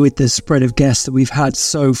really enjoyed the spread of guests that we've had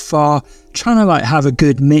so far. Trying to have a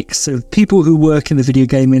good mix of people who work in the video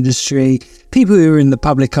game industry, people who are in the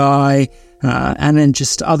public eye, and then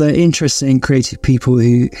just other interesting creative people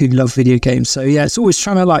who love video games. So yeah, it's always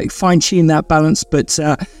trying to fine tune that balance. But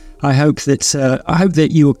I hope that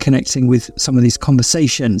you are connecting with some of these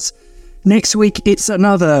conversations. Next week, it's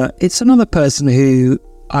another person who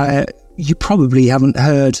you probably haven't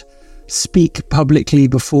heard speak publicly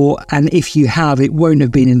before, and if you have, it won't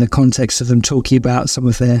have been in the context of them talking about some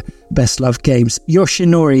of their best loved games.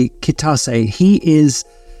 Yoshinori Kitase, he is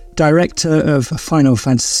director of Final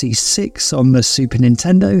Fantasy VI on the Super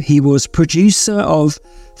Nintendo. He was producer of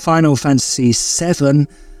Final Fantasy VII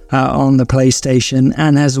on the PlayStation,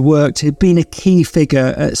 and has been a key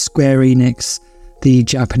figure at Square Enix, the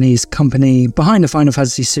Japanese company behind the Final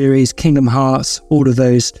Fantasy series, Kingdom Hearts, all of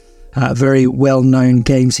those very well-known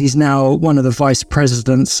games. He's now one of the vice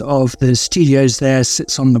presidents of the studios there,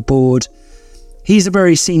 sits on the board. He's a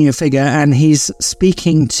very senior figure, and he's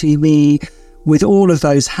speaking to me with all of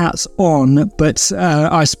those hats on, but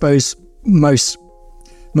I suppose most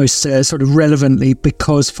sort of relevantly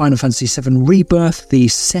because Final Fantasy VII Rebirth, the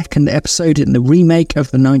second episode in the remake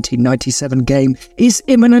of the 1997 game, is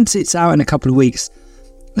imminent. It's out in a couple of weeks.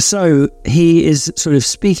 So he is sort of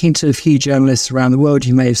speaking to a few journalists around the world.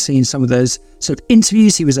 You may have seen some of those sort of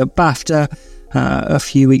interviews. He was at BAFTA a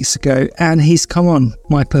few weeks ago, and he's come on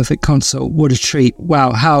My Perfect Console. What a treat.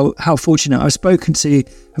 Wow, how fortunate. I've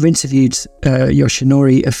interviewed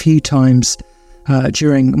Yoshinori a few times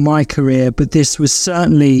during my career, but this was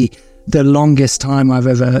certainly the longest time I've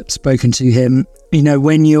ever spoken to him.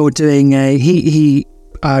 When you're doing he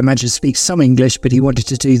I imagine speaks some English, but he wanted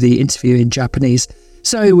to do the interview in Japanese.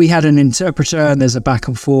 So we had an interpreter, and there's a back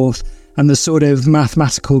and forth, and the sort of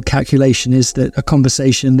mathematical calculation is that a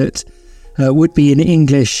conversation that would be in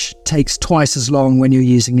English takes twice as long when you're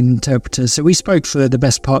using an interpreter. So we spoke for the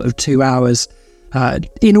best part of 2 hours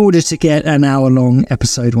in order to get an hour-long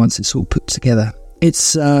episode once it's all put together.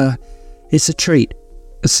 It's a treat.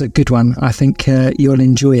 It's a good one. I think you'll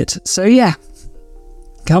enjoy it. So yeah,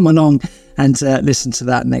 come along and listen to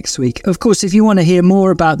that next week. Of course, if you want to hear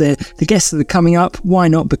more about the guests that are coming up, why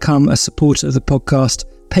not become a supporter of the podcast?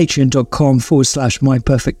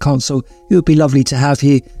 Patreon.com/myperfectconsole. It would be lovely to have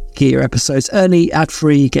you. Get your episodes early,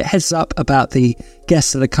 ad-free, get heads up about the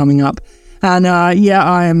guests that are coming up. And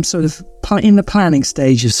I am sort of in the planning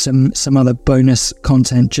stage of some other bonus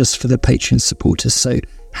content just for the Patreon supporters. So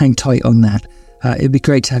hang tight on that. It'd be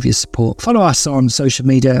great to have your support. Follow us on social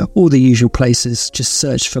media, all the usual places. Just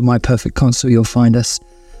search for My Perfect Console, you'll find us.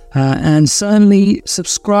 And certainly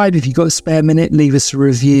subscribe if you've got a spare minute. Leave us a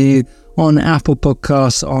review on Apple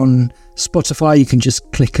Podcasts, on Spotify. You can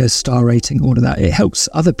just click a star rating, all of that. It helps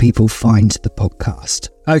other people find the podcast.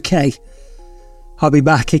 Okay, I'll be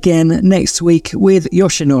back again next week with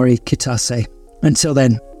Yoshinori Kitase. Until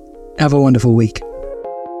then, have a wonderful week.